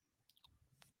personally.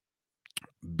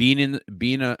 I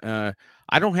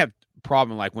don't have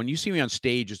problem, like when you see me on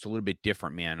stage, it's a little bit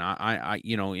different, man. I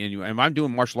you know, and I'm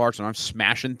doing martial arts and I'm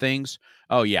smashing things,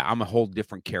 oh yeah, I'm a whole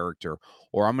different character.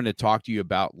 Or I'm going to talk to you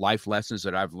about life lessons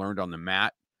that I've learned on the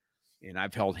mat, and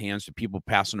I've held hands to people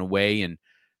passing away and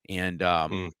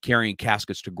carrying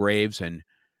caskets to graves, and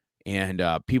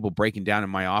people breaking down in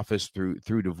my office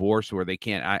through divorce where they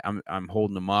can't, I'm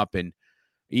holding them up, and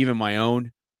even my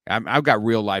own. I've got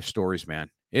real life stories,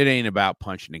 man. It ain't about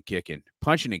punching and kicking.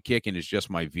 Punching and kicking is just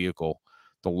my vehicle.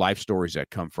 The life stories that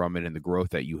come from it and the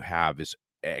growth that you have is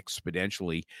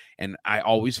exponentially. And I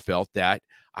always felt that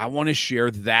I want to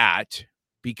share that,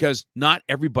 because not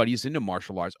everybody is into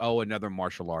martial arts. Oh, another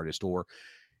martial artist.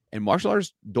 And martial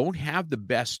artists don't have the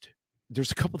best.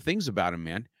 There's a couple of things about them,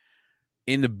 man.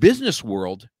 In the business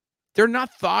world, they're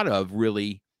not thought of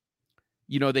really.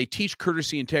 You know, they teach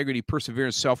courtesy, integrity,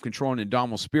 perseverance, self-control, and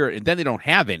indomitable spirit, and then they don't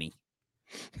have any.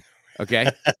 Okay.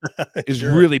 It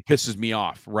Sure. really pisses me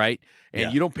off, right?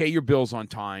 And you don't pay your bills on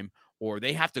time, or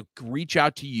they have to reach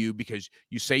out to you because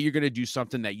you say you're going to do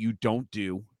something that you don't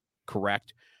do,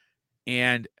 correct?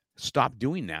 And stop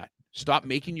doing that. Stop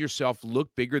making yourself look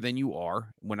bigger than you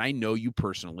are. When I know you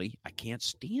personally, I can't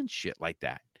stand shit like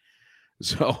that.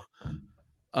 So,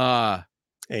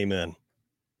 amen.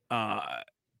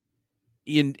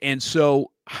 And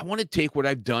so I want to take what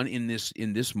I've done in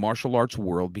this martial arts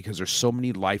world, because there's so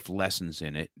many life lessons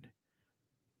in it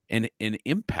and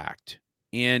impact.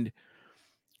 And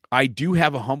I do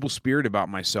have a humble spirit about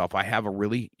myself. I have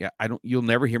you'll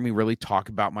never hear me really talk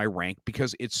about my rank,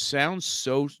 because it sounds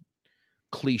so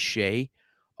cliche.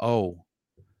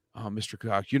 Mr.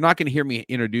 Cox, you're not going to hear me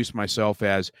introduce myself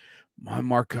as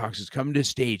Mark Cox is coming to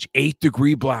stage, 8th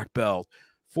degree black belt,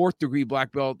 4th degree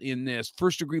black belt in this,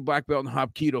 1st degree black belt in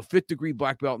Hapkido, 5th degree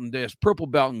black belt in this, purple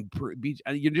belt in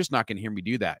you're just not going to hear me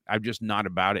do that. I'm just not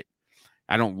about it.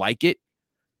 I don't like it.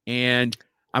 And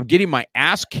I'm getting my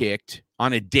ass kicked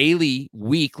on a daily,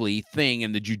 weekly thing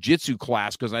in the jiu-jitsu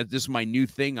class, because this is my new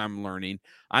thing I'm learning.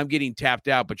 I'm getting tapped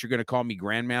out, but you're going to call me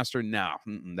grandmaster? No,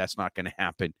 that's not going to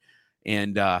happen.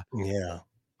 And I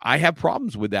have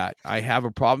problems with that. I have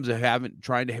problems of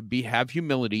trying to have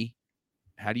humility.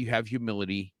 How do you have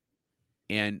humility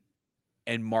and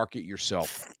market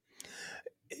yourself?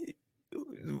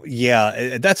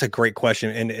 Yeah, that's a great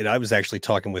question. And I was actually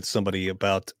talking with somebody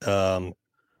about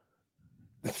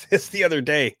this the other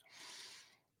day.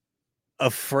 A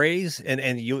phrase,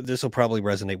 and this will probably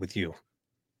resonate with you.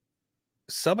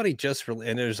 Somebody I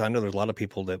know there's a lot of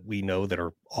people that we know that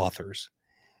are authors,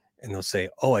 and they'll say,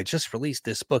 "Oh, I just released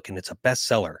this book and it's a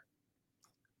bestseller."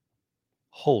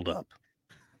 Hold up.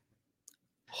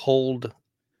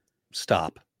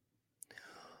 Stop.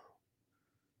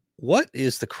 What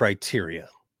is the criteria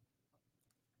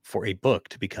for a book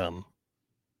to become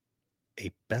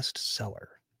a bestseller?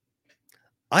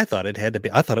 I thought it had to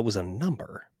be. I thought it was a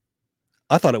number.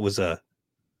 I thought it was a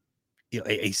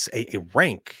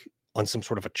rank on some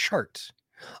sort of a chart,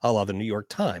 a la the New York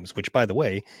Times. Which, by the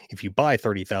way, if you buy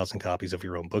 30,000 copies of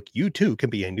your own book, you too can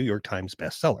be a New York Times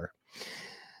bestseller.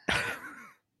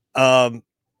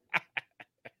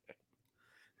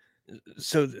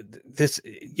 So this,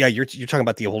 you're talking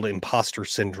about the old imposter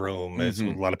syndrome, as a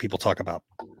lot of people talk about.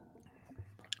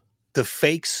 The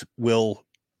fakes will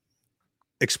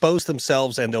expose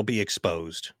themselves, and they'll be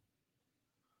exposed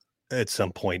at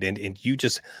some point. And you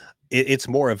just, it's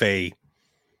more of a,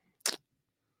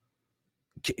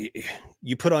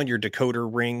 you put on your decoder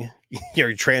ring,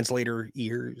 your translator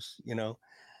ears,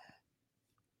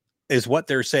 is what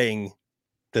they're saying.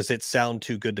 Does it sound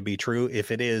too good to be true? If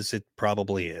it is, it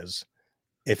probably is.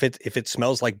 If it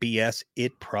smells like BS,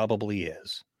 it probably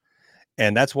is.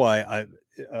 And that's why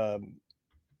over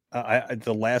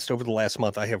the last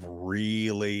month, I have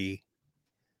really,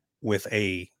 with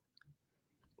a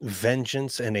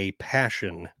vengeance and a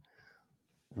passion,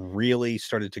 really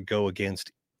started to go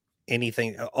against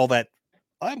anything, all that.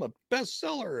 I'm a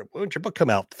bestseller. When did your book come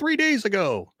out? 3 days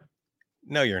ago.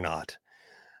 No, you're not.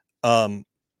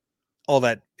 All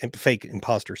that fake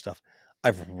imposter stuff.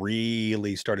 I've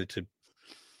really started to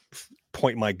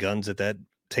point my guns at that,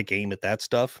 take aim at that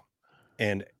stuff.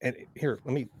 And here,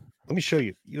 let me show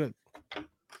you.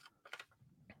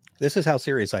 This is how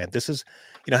serious I am. This is,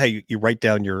 how you write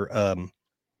down your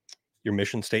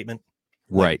mission statement,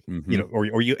 right? Like,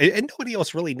 or you, and nobody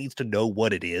else really needs to know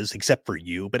what it is except for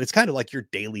you. But it's kind of like your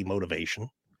daily motivation.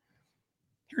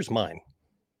 Here's mine.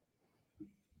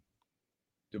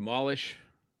 Demolish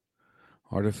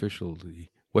artificially.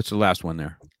 What's the last one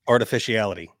there?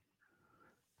 Artificiality.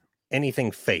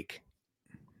 Anything fake.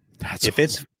 If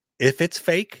it's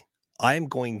fake, I'm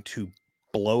going to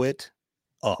blow it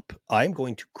up. I'm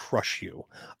going to crush you.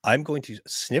 I'm going to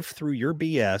sniff through your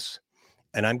BS,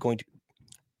 and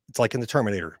it's like in the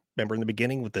Terminator. Remember in the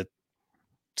beginning with the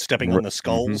stepping on the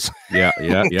skulls? Yep.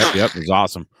 It was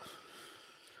awesome.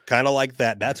 Kind of like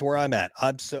that. That's where I'm at.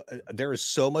 There is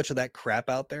so much of that crap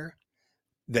out there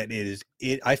that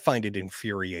I find it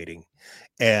infuriating.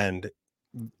 And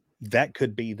that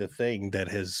could be the thing that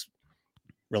has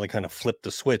really kind of flipped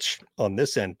the switch on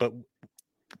this end. But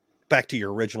back to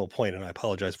your original point, and I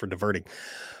apologize for diverting.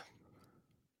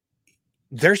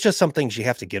 There's just some things you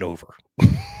have to get over.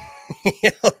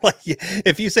 Like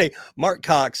if you say Mark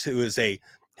Cox, who's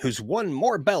won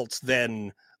more belts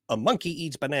than a monkey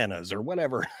eats bananas or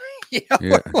whatever,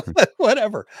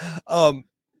 whatever.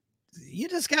 You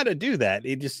just got to do that.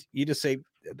 You just say,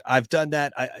 I've done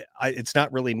that. I it's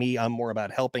not really me. I'm more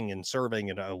about helping and serving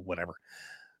and whatever.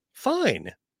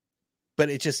 Fine. But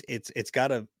it's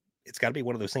gotta be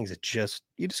one of those things that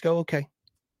you just go, okay.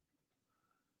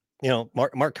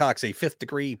 Mark Cox, a 5th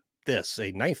degree, this,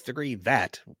 a 9th degree,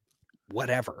 that,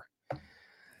 whatever.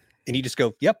 And you just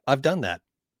go, yep, I've done that.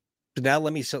 But now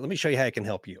let me show you how I can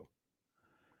help you.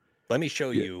 Let me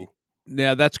show you.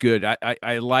 Yeah, that's good.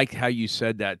 I like how you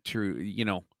said that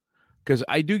too, because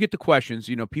I do get the questions,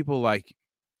 people like,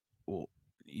 well,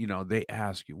 they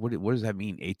ask you, what does that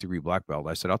mean, 8th degree black belt?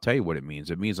 I said, I'll tell you what it means.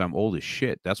 It means I'm old as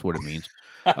shit. That's what it means.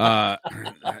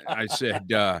 I said,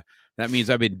 that means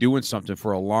I've been doing something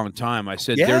for a long time. I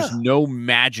said, there's no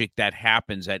magic that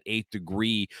happens at 8th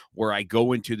degree where I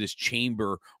go into this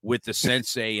chamber with the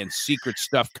sensei and secret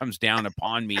stuff comes down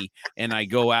upon me and I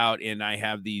go out and I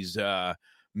have these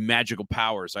magical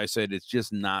powers. I said, it's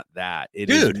just not that. It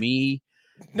is me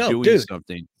doing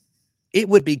something. It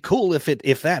would be cool if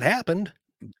that happened.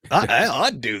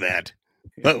 I'd do that.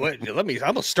 But wait, I'm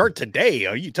gonna start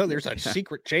today. You tell there's a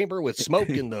secret chamber with smoke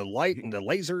and the light and the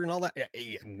laser and all that.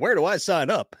 Where do I sign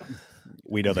up?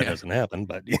 We know that doesn't happen,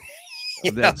 but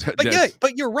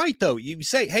but you're right though. You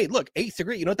say, hey, look, 8th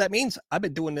degree. You know what that means? I've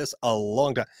been doing this a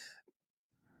long time.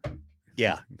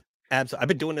 Yeah, absolutely. I've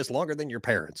been doing this longer than your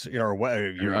parents, or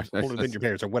you're older than your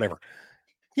parents, or whatever.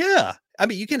 Yeah, I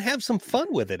mean, you can have some fun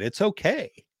with it. It's okay.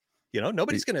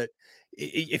 Nobody's gonna.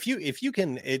 If you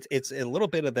can, it's a little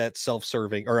bit of that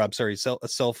self-serving, or I'm sorry,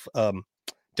 self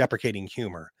deprecating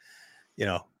humor.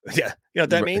 What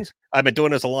that means? I've been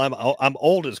doing this a lot. I'm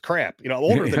old as crap. I'm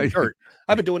older than dirt.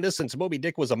 I've been doing this since Moby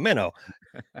Dick was a minnow.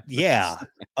 Yeah.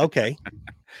 Okay.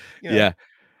 Yeah.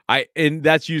 And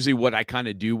that's usually what I kind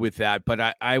of do with that.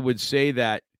 But I would say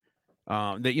that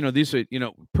these are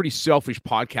pretty selfish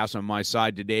podcasts on my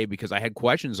side today because I had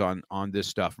questions on this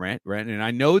stuff, right? And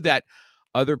I know that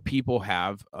other people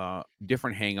have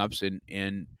different hangups,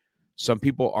 and some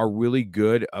people are really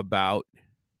good about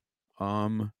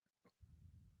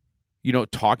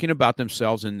talking about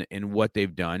themselves and what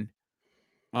they've done.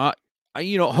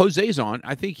 Jose's on.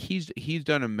 I think he's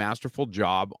done a masterful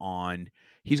job on.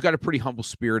 He's got a pretty humble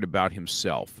spirit about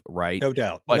himself, right? No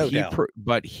doubt. But No doubt.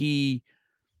 But he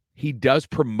does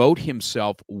promote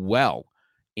himself well,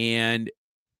 and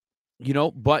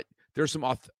but there's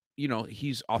some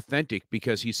he's authentic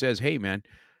because he says, "Hey, man,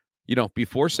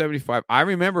 before 75, I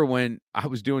remember when I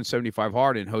was doing 75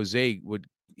 hard, and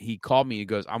he called me. He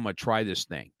goes, I'm gonna try this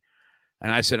thing,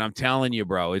 and I said, I'm telling you,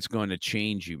 bro, it's going to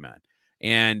change you, man,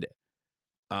 and."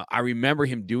 I remember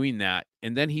him doing that,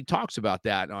 and then he talks about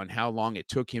that on how long it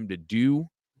took him to do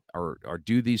or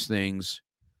do these things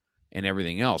and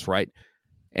everything else, right?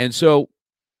 And so,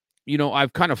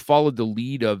 I've kind of followed the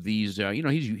lead of these.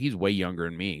 He's way younger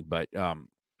than me, but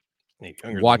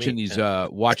watching these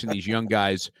young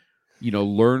guys,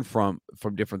 learn from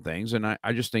different things, and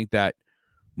I just think that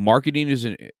marketing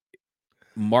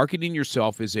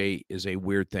yourself is a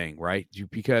weird thing, right?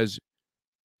 Because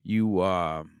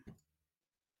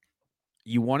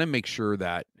you want to make sure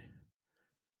that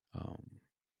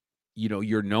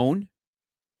you're known,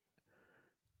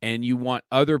 and you want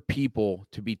other people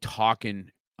to be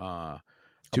talking about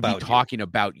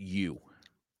you.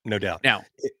 No doubt. Now,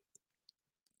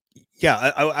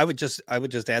 I would just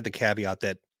add the caveat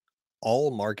that all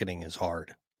marketing is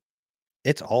hard.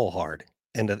 It's all hard,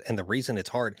 and the reason it's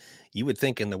hard, you would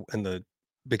think in the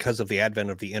because of the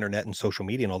advent of the internet and social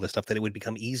media and all this stuff that it would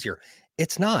become easier.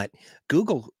 It's not.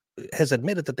 Google has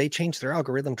admitted that they change their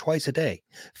algorithm twice a day.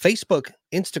 Facebook,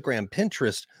 Instagram,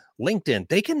 Pinterest, LinkedIn,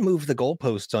 they can move the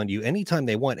goalposts on you anytime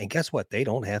they want. And guess what? They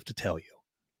don't have to tell you.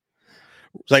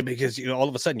 It's like, because all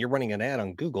of a sudden you're running an ad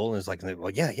on Google, and it's like,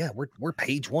 well, yeah, we're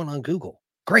page 1 on Google.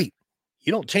 Great.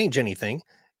 You don't change anything.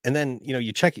 And then,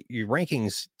 you check your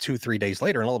rankings 2-3 days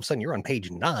later, and all of a sudden you're on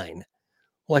page 9.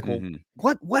 Like, well,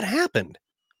 what happened?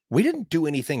 We didn't do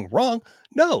anything wrong.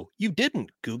 No, you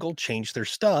didn't. Google changed their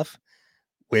stuff,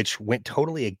 which went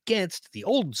totally against the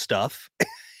old stuff.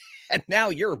 And now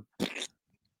you're,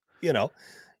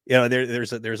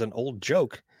 there's an old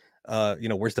joke,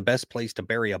 where's the best place to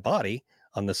bury a body?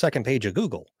 On the second page of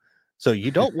Google. So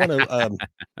you don't want to,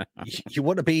 you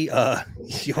want to be,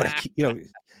 you want to,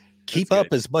 keep up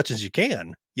as much as you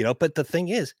can, but the thing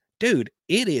is, dude,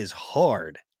 it is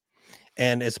hard.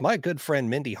 And as my good friend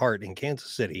Mindy Hart in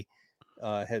Kansas City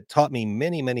had taught me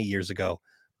many, many years ago,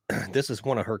 this is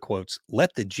one of her quotes: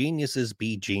 "Let the geniuses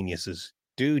be geniuses."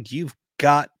 Dude, you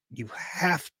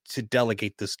have to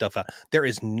delegate this stuff out. There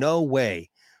is no way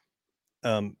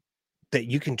that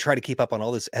you can try to keep up on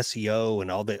all this SEO and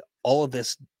all of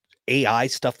this AI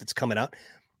stuff that's coming out.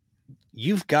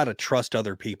 You've got to trust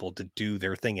other people to do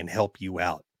their thing and help you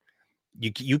out.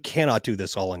 You cannot do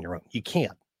this all on your own. You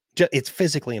can't. It's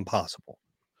physically impossible.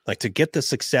 Like, to get the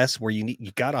success where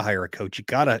you got to hire a coach. You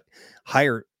got to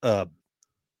hire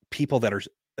people that are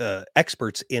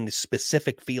experts in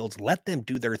specific fields. Let them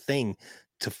do their thing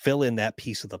to fill in that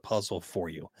piece of the puzzle for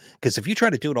you. Because if you try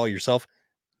to do it all yourself,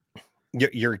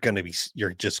 you're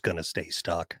just going to stay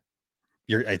stuck.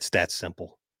 It's that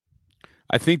simple.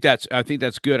 I think that's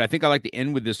good. I think I like to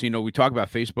end with this. We talk about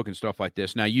Facebook and stuff like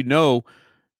this. Now,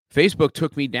 Facebook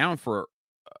took me down for,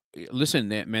 listen,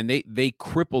 man, they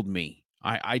crippled me.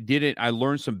 I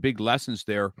learned some big lessons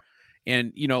there.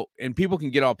 And, and people can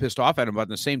get all pissed off at them, but in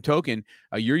the same token,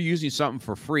 you're using something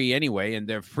for free anyway, and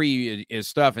they're free is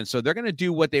stuff. And so they're going to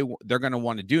do what they're going to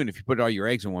want to do. And if you put all your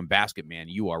eggs in one basket, man,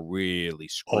 you are really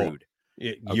screwed.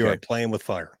 You're playing with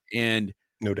fire. And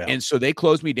no doubt. And so they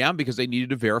closed me down because they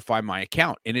needed to verify my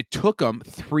account. And it took them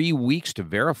 3 weeks to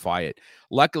verify it.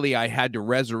 Luckily, I had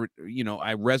to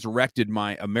I resurrected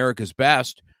my America's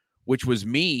Best, which was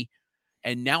me.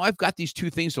 And now I've got these two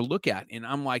things to look at. And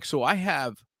I'm like, so I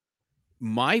have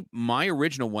my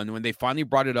original one, when they finally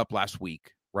brought it up last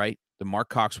week, right? The Mark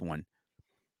Cox one.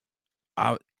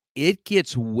 It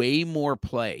gets way more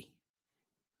play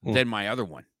than my other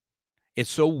one. It's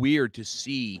so weird to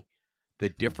see the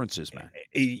differences, man.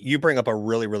 You bring up a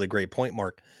really, really great point,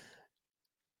 Mark.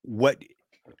 What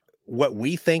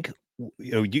we think,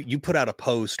 you put out a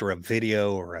post or a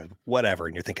video or a whatever,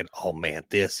 and you're thinking, oh man,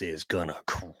 this is gonna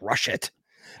crush it.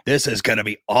 This is gonna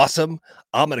be awesome.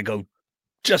 I'm gonna go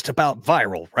just about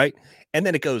viral, right? And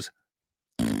then it goes,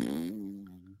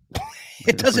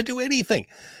 it doesn't do anything.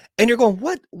 And you're going,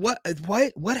 what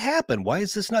happened? Why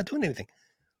is this not doing anything?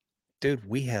 Dude,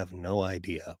 we have no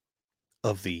idea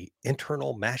of the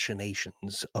internal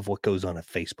machinations of what goes on at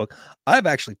Facebook. I've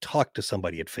actually talked to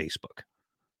somebody at Facebook.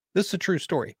 This is a true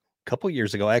story. couple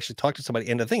years ago. I actually talked to somebody,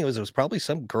 and the thing was, it was probably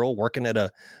some girl working at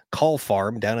a call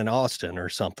farm down in Austin or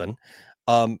something.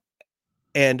 And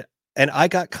I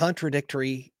got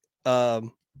contradictory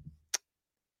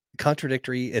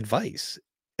advice,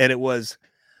 and it was,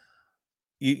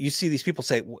 you see these people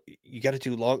say, you got to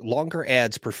do longer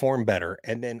ads perform better,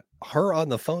 and then her on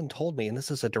the phone told me, and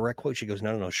this is a direct quote, she goes,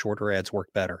 no, shorter ads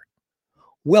work better.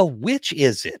 Well, which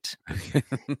is it?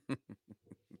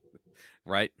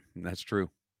 Right, that's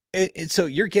true. So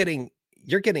you're getting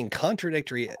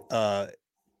contradictory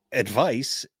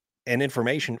advice and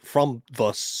information from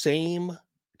the same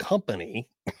company.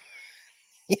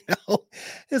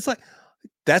 It's like,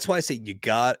 that's why I say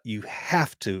you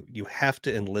have to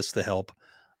enlist the help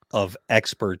of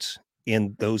experts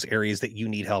in those areas that you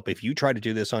need help. If you try to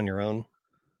do this on your own,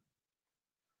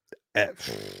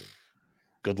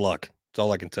 good luck. That's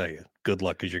all I can tell you. Good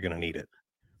luck, because you're going to need it.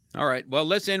 All right. Well,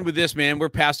 let's end with this, man. We're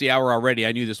past the hour already.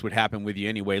 I knew this would happen with you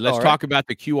anyway. Let's talk about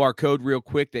the QR code real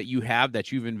quick that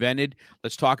you've invented.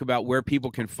 Let's talk about where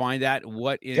people can find that.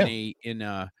 What in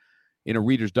a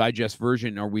Reader's Digest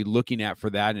version are we looking at for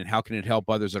that, and how can it help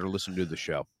others that are listening to the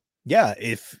show? Yeah,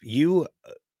 if you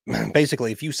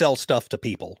basically, if you sell stuff to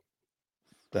people,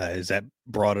 is that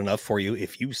broad enough for you?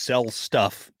 If you sell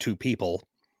stuff to people,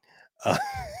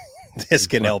 this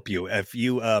can help you. If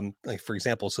you, like, for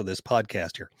example, so this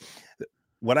podcast here,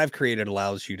 what I've created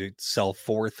allows you to sell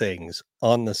 4 things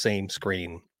on the same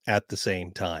screen at the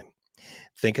same time.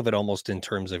 Think of it almost in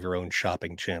terms of your own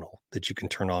shopping channel that you can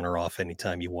turn on or off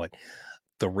anytime you want.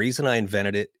 The reason I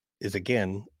invented it is,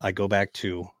 again, I go back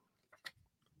to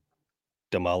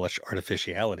demolish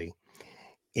artificiality,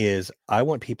 is I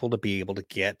want people to be able to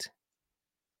get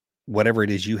whatever it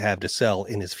is you have to sell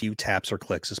in as few taps or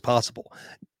clicks as possible.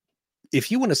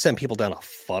 If you want to send people down a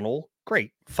funnel,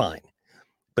 great, fine.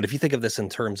 But if you think of this in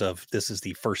terms of this is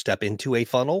the first step into a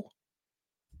funnel,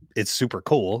 it's super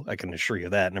cool. I can assure you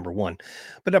that, number one.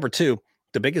 But number two,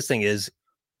 the biggest thing is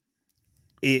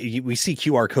we see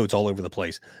QR codes all over the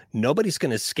place. Nobody's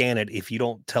going to scan it if you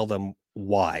don't tell them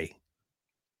why.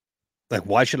 Like,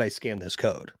 why should I scan this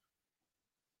code?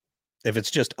 If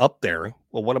it's just up there,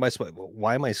 well,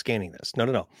 why am I scanning this?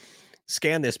 No.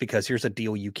 Scan this because here's a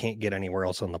deal you can't get anywhere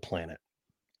else on the planet.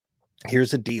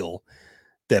 Here's a deal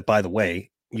that, by the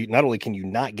way, you not only can you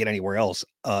not get anywhere else,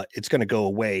 it's going to go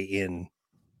away in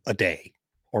a day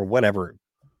or whatever,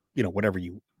 whenever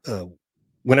you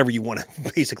want to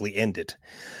basically end it.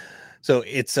 So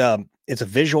it's a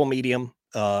visual medium.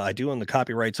 I do own the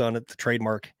copyrights on it, the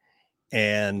trademark.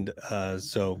 And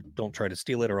so don't try to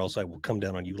steal it, or else I will come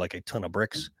down on you like a ton of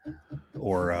bricks,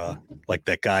 or like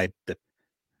that guy that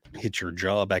hit your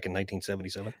jaw back in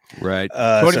 1977. Right.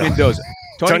 Tony Mendoza.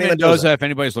 Tony Mendoza, if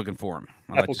anybody's looking for him,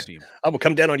 I'd like to see him. I will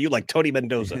come down on you like Tony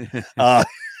Mendoza. But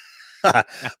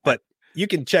you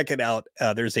can check it out.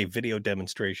 There's a video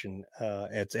demonstration.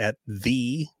 It's at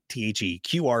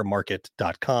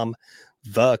QRmarket.com,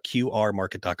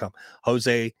 theqrmarket.com.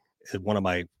 Jose is one of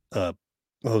my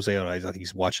Jose, I think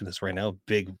he's watching this right now.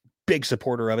 Big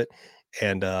supporter of it.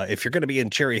 And if you're going to be in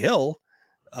Cherry Hill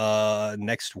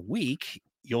next week,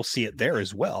 you'll see it there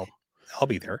as well. I'll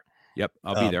be there. Yep,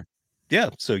 I'll be there.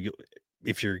 Yeah. So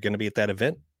if you're going to be at that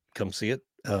event, come see it.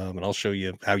 And I'll show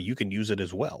you how you can use it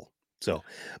as well. So,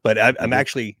 but I'm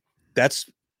actually,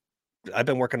 I've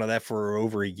been working on that for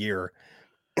over a year.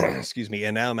 Excuse me.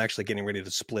 And now I'm actually getting ready to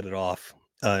split it off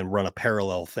and run a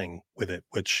parallel thing with it,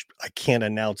 which I can't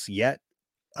announce yet.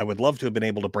 I would love to have been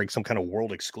able to break some kind of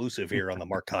world exclusive here on the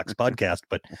Mark Cox podcast,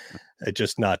 but it's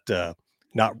just not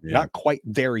quite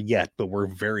there yet, but we're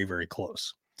very, very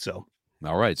close. So,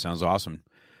 all right. Sounds awesome.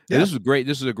 Yeah. This is great.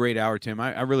 This is a great hour, Tim.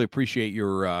 I really appreciate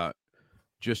your,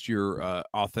 just your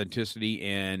authenticity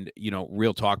and,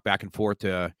 real talk back and forth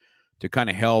to kind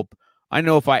of help. I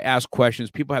know if I ask questions,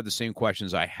 people have the same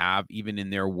questions I have, even in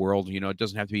their world. It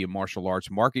doesn't have to be a martial arts.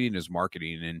 Marketing is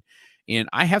marketing. And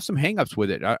I have some hangups with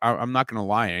it. I'm not going to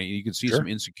lie. You can see some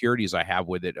insecurities I have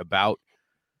with it about,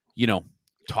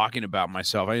 talking about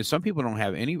myself. I mean, some people don't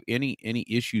have any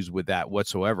issues with that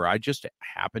whatsoever. I just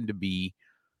happen to be,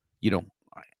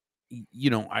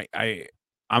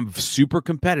 I'm super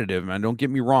competitive, man. Don't get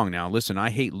me wrong. Now, listen, I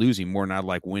hate losing more than I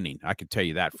like winning. I can tell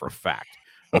you that for a fact.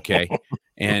 Okay.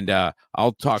 And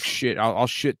I'll talk shit. I'll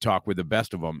shit talk with the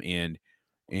best of them.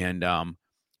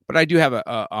 But I do have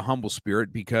a humble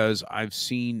spirit, because I've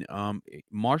seen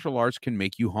martial arts can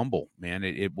make you humble, man.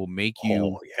 It will make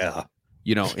you,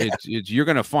 you're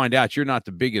going to find out you're not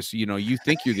the biggest, you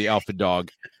think you're the alpha dog.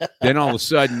 Then all of a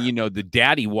sudden, the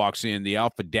daddy walks in, the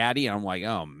alpha daddy. And I'm like,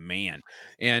 oh man.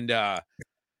 And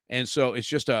so it's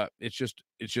just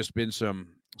been some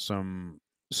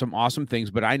some awesome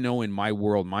things, but I know in my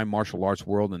world, my martial arts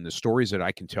world, and the stories that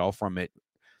I can tell from it,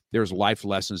 there's life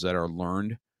lessons that are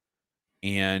learned.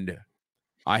 And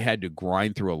I had to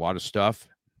grind through a lot of stuff,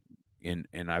 and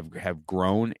have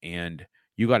grown, and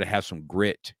you got to have some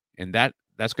grit, and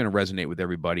that's going to resonate with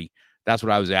everybody. That's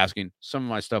what I was asking. Some of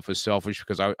my stuff was selfish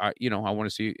because I want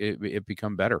to see it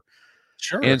become better.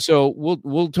 Sure. And so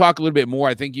we'll talk a little bit more.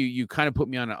 I think you kind of put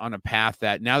me on a path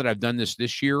that now that I've done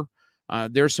this year,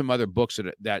 there's some other books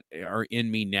that are in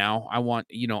me now. I want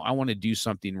to do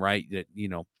something right, that,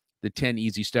 the 10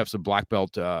 easy steps of black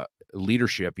belt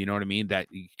leadership. You know what I mean? That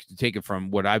you can take it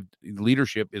from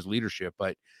leadership is leadership,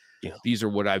 but these are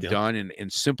what I've done,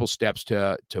 and simple steps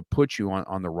to put you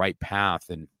on the right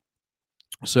path. And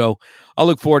so I'll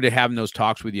look forward to having those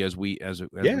talks with you as we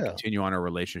continue on our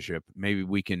relationship. Maybe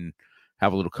we can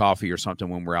have a little coffee or something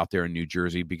when we're out there in New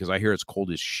Jersey, because I hear it's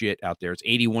cold as shit out there. It's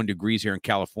 81 degrees here in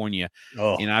California,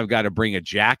 and I've got to bring a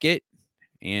jacket,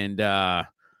 and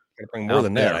bring more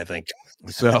than that, I think.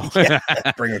 So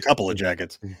bring a couple of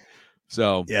jackets.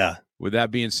 So with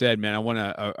that being said, man, I want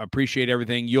to appreciate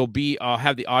everything. I'll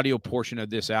have the audio portion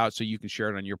of this out so you can share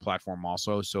it on your platform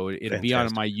also. So it'll be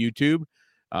on my YouTube.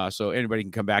 So anybody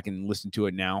can come back and listen to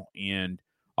it now, and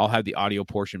I'll have the audio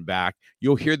portion back.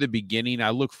 You'll hear the beginning. I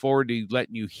look forward to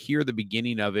letting you hear the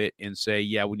beginning of it and say,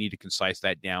 yeah, we need to concise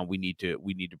that down. We need to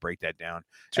break that down.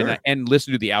 Sure. And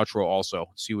listen to the outro also.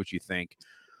 See what you think.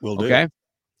 We'll do. Okay.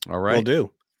 All right. We'll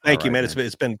do. Thank you, man.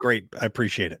 It's been great. I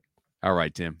appreciate it. All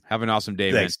right, Tim. Have an awesome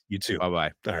day, Thanks. man. You too.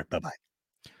 Bye-bye. All right. Bye-bye.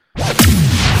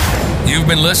 You've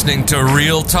been listening to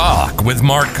Real Talk with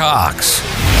Mark Cox.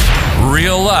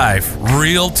 Real life,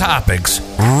 real topics,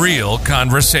 real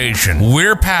conversation.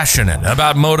 We're passionate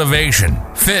about motivation,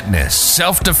 fitness,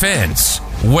 self-defense,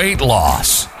 weight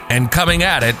loss, and coming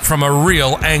at it from a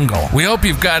real angle. We hope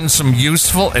you've gotten some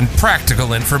useful and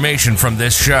practical information from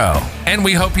this show. And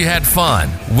we hope you had fun.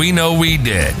 We know we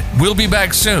did. We'll be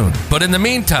back soon. But in the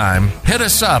meantime, hit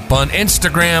us up on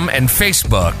Instagram and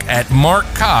Facebook at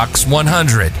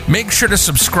MarkCox100. Make sure to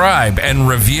subscribe and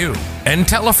review. And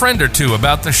tell a friend or two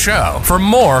about the show. For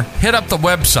more, hit up the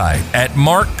website at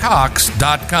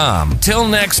markcox.com. Till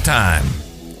next time,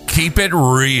 keep it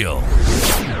real.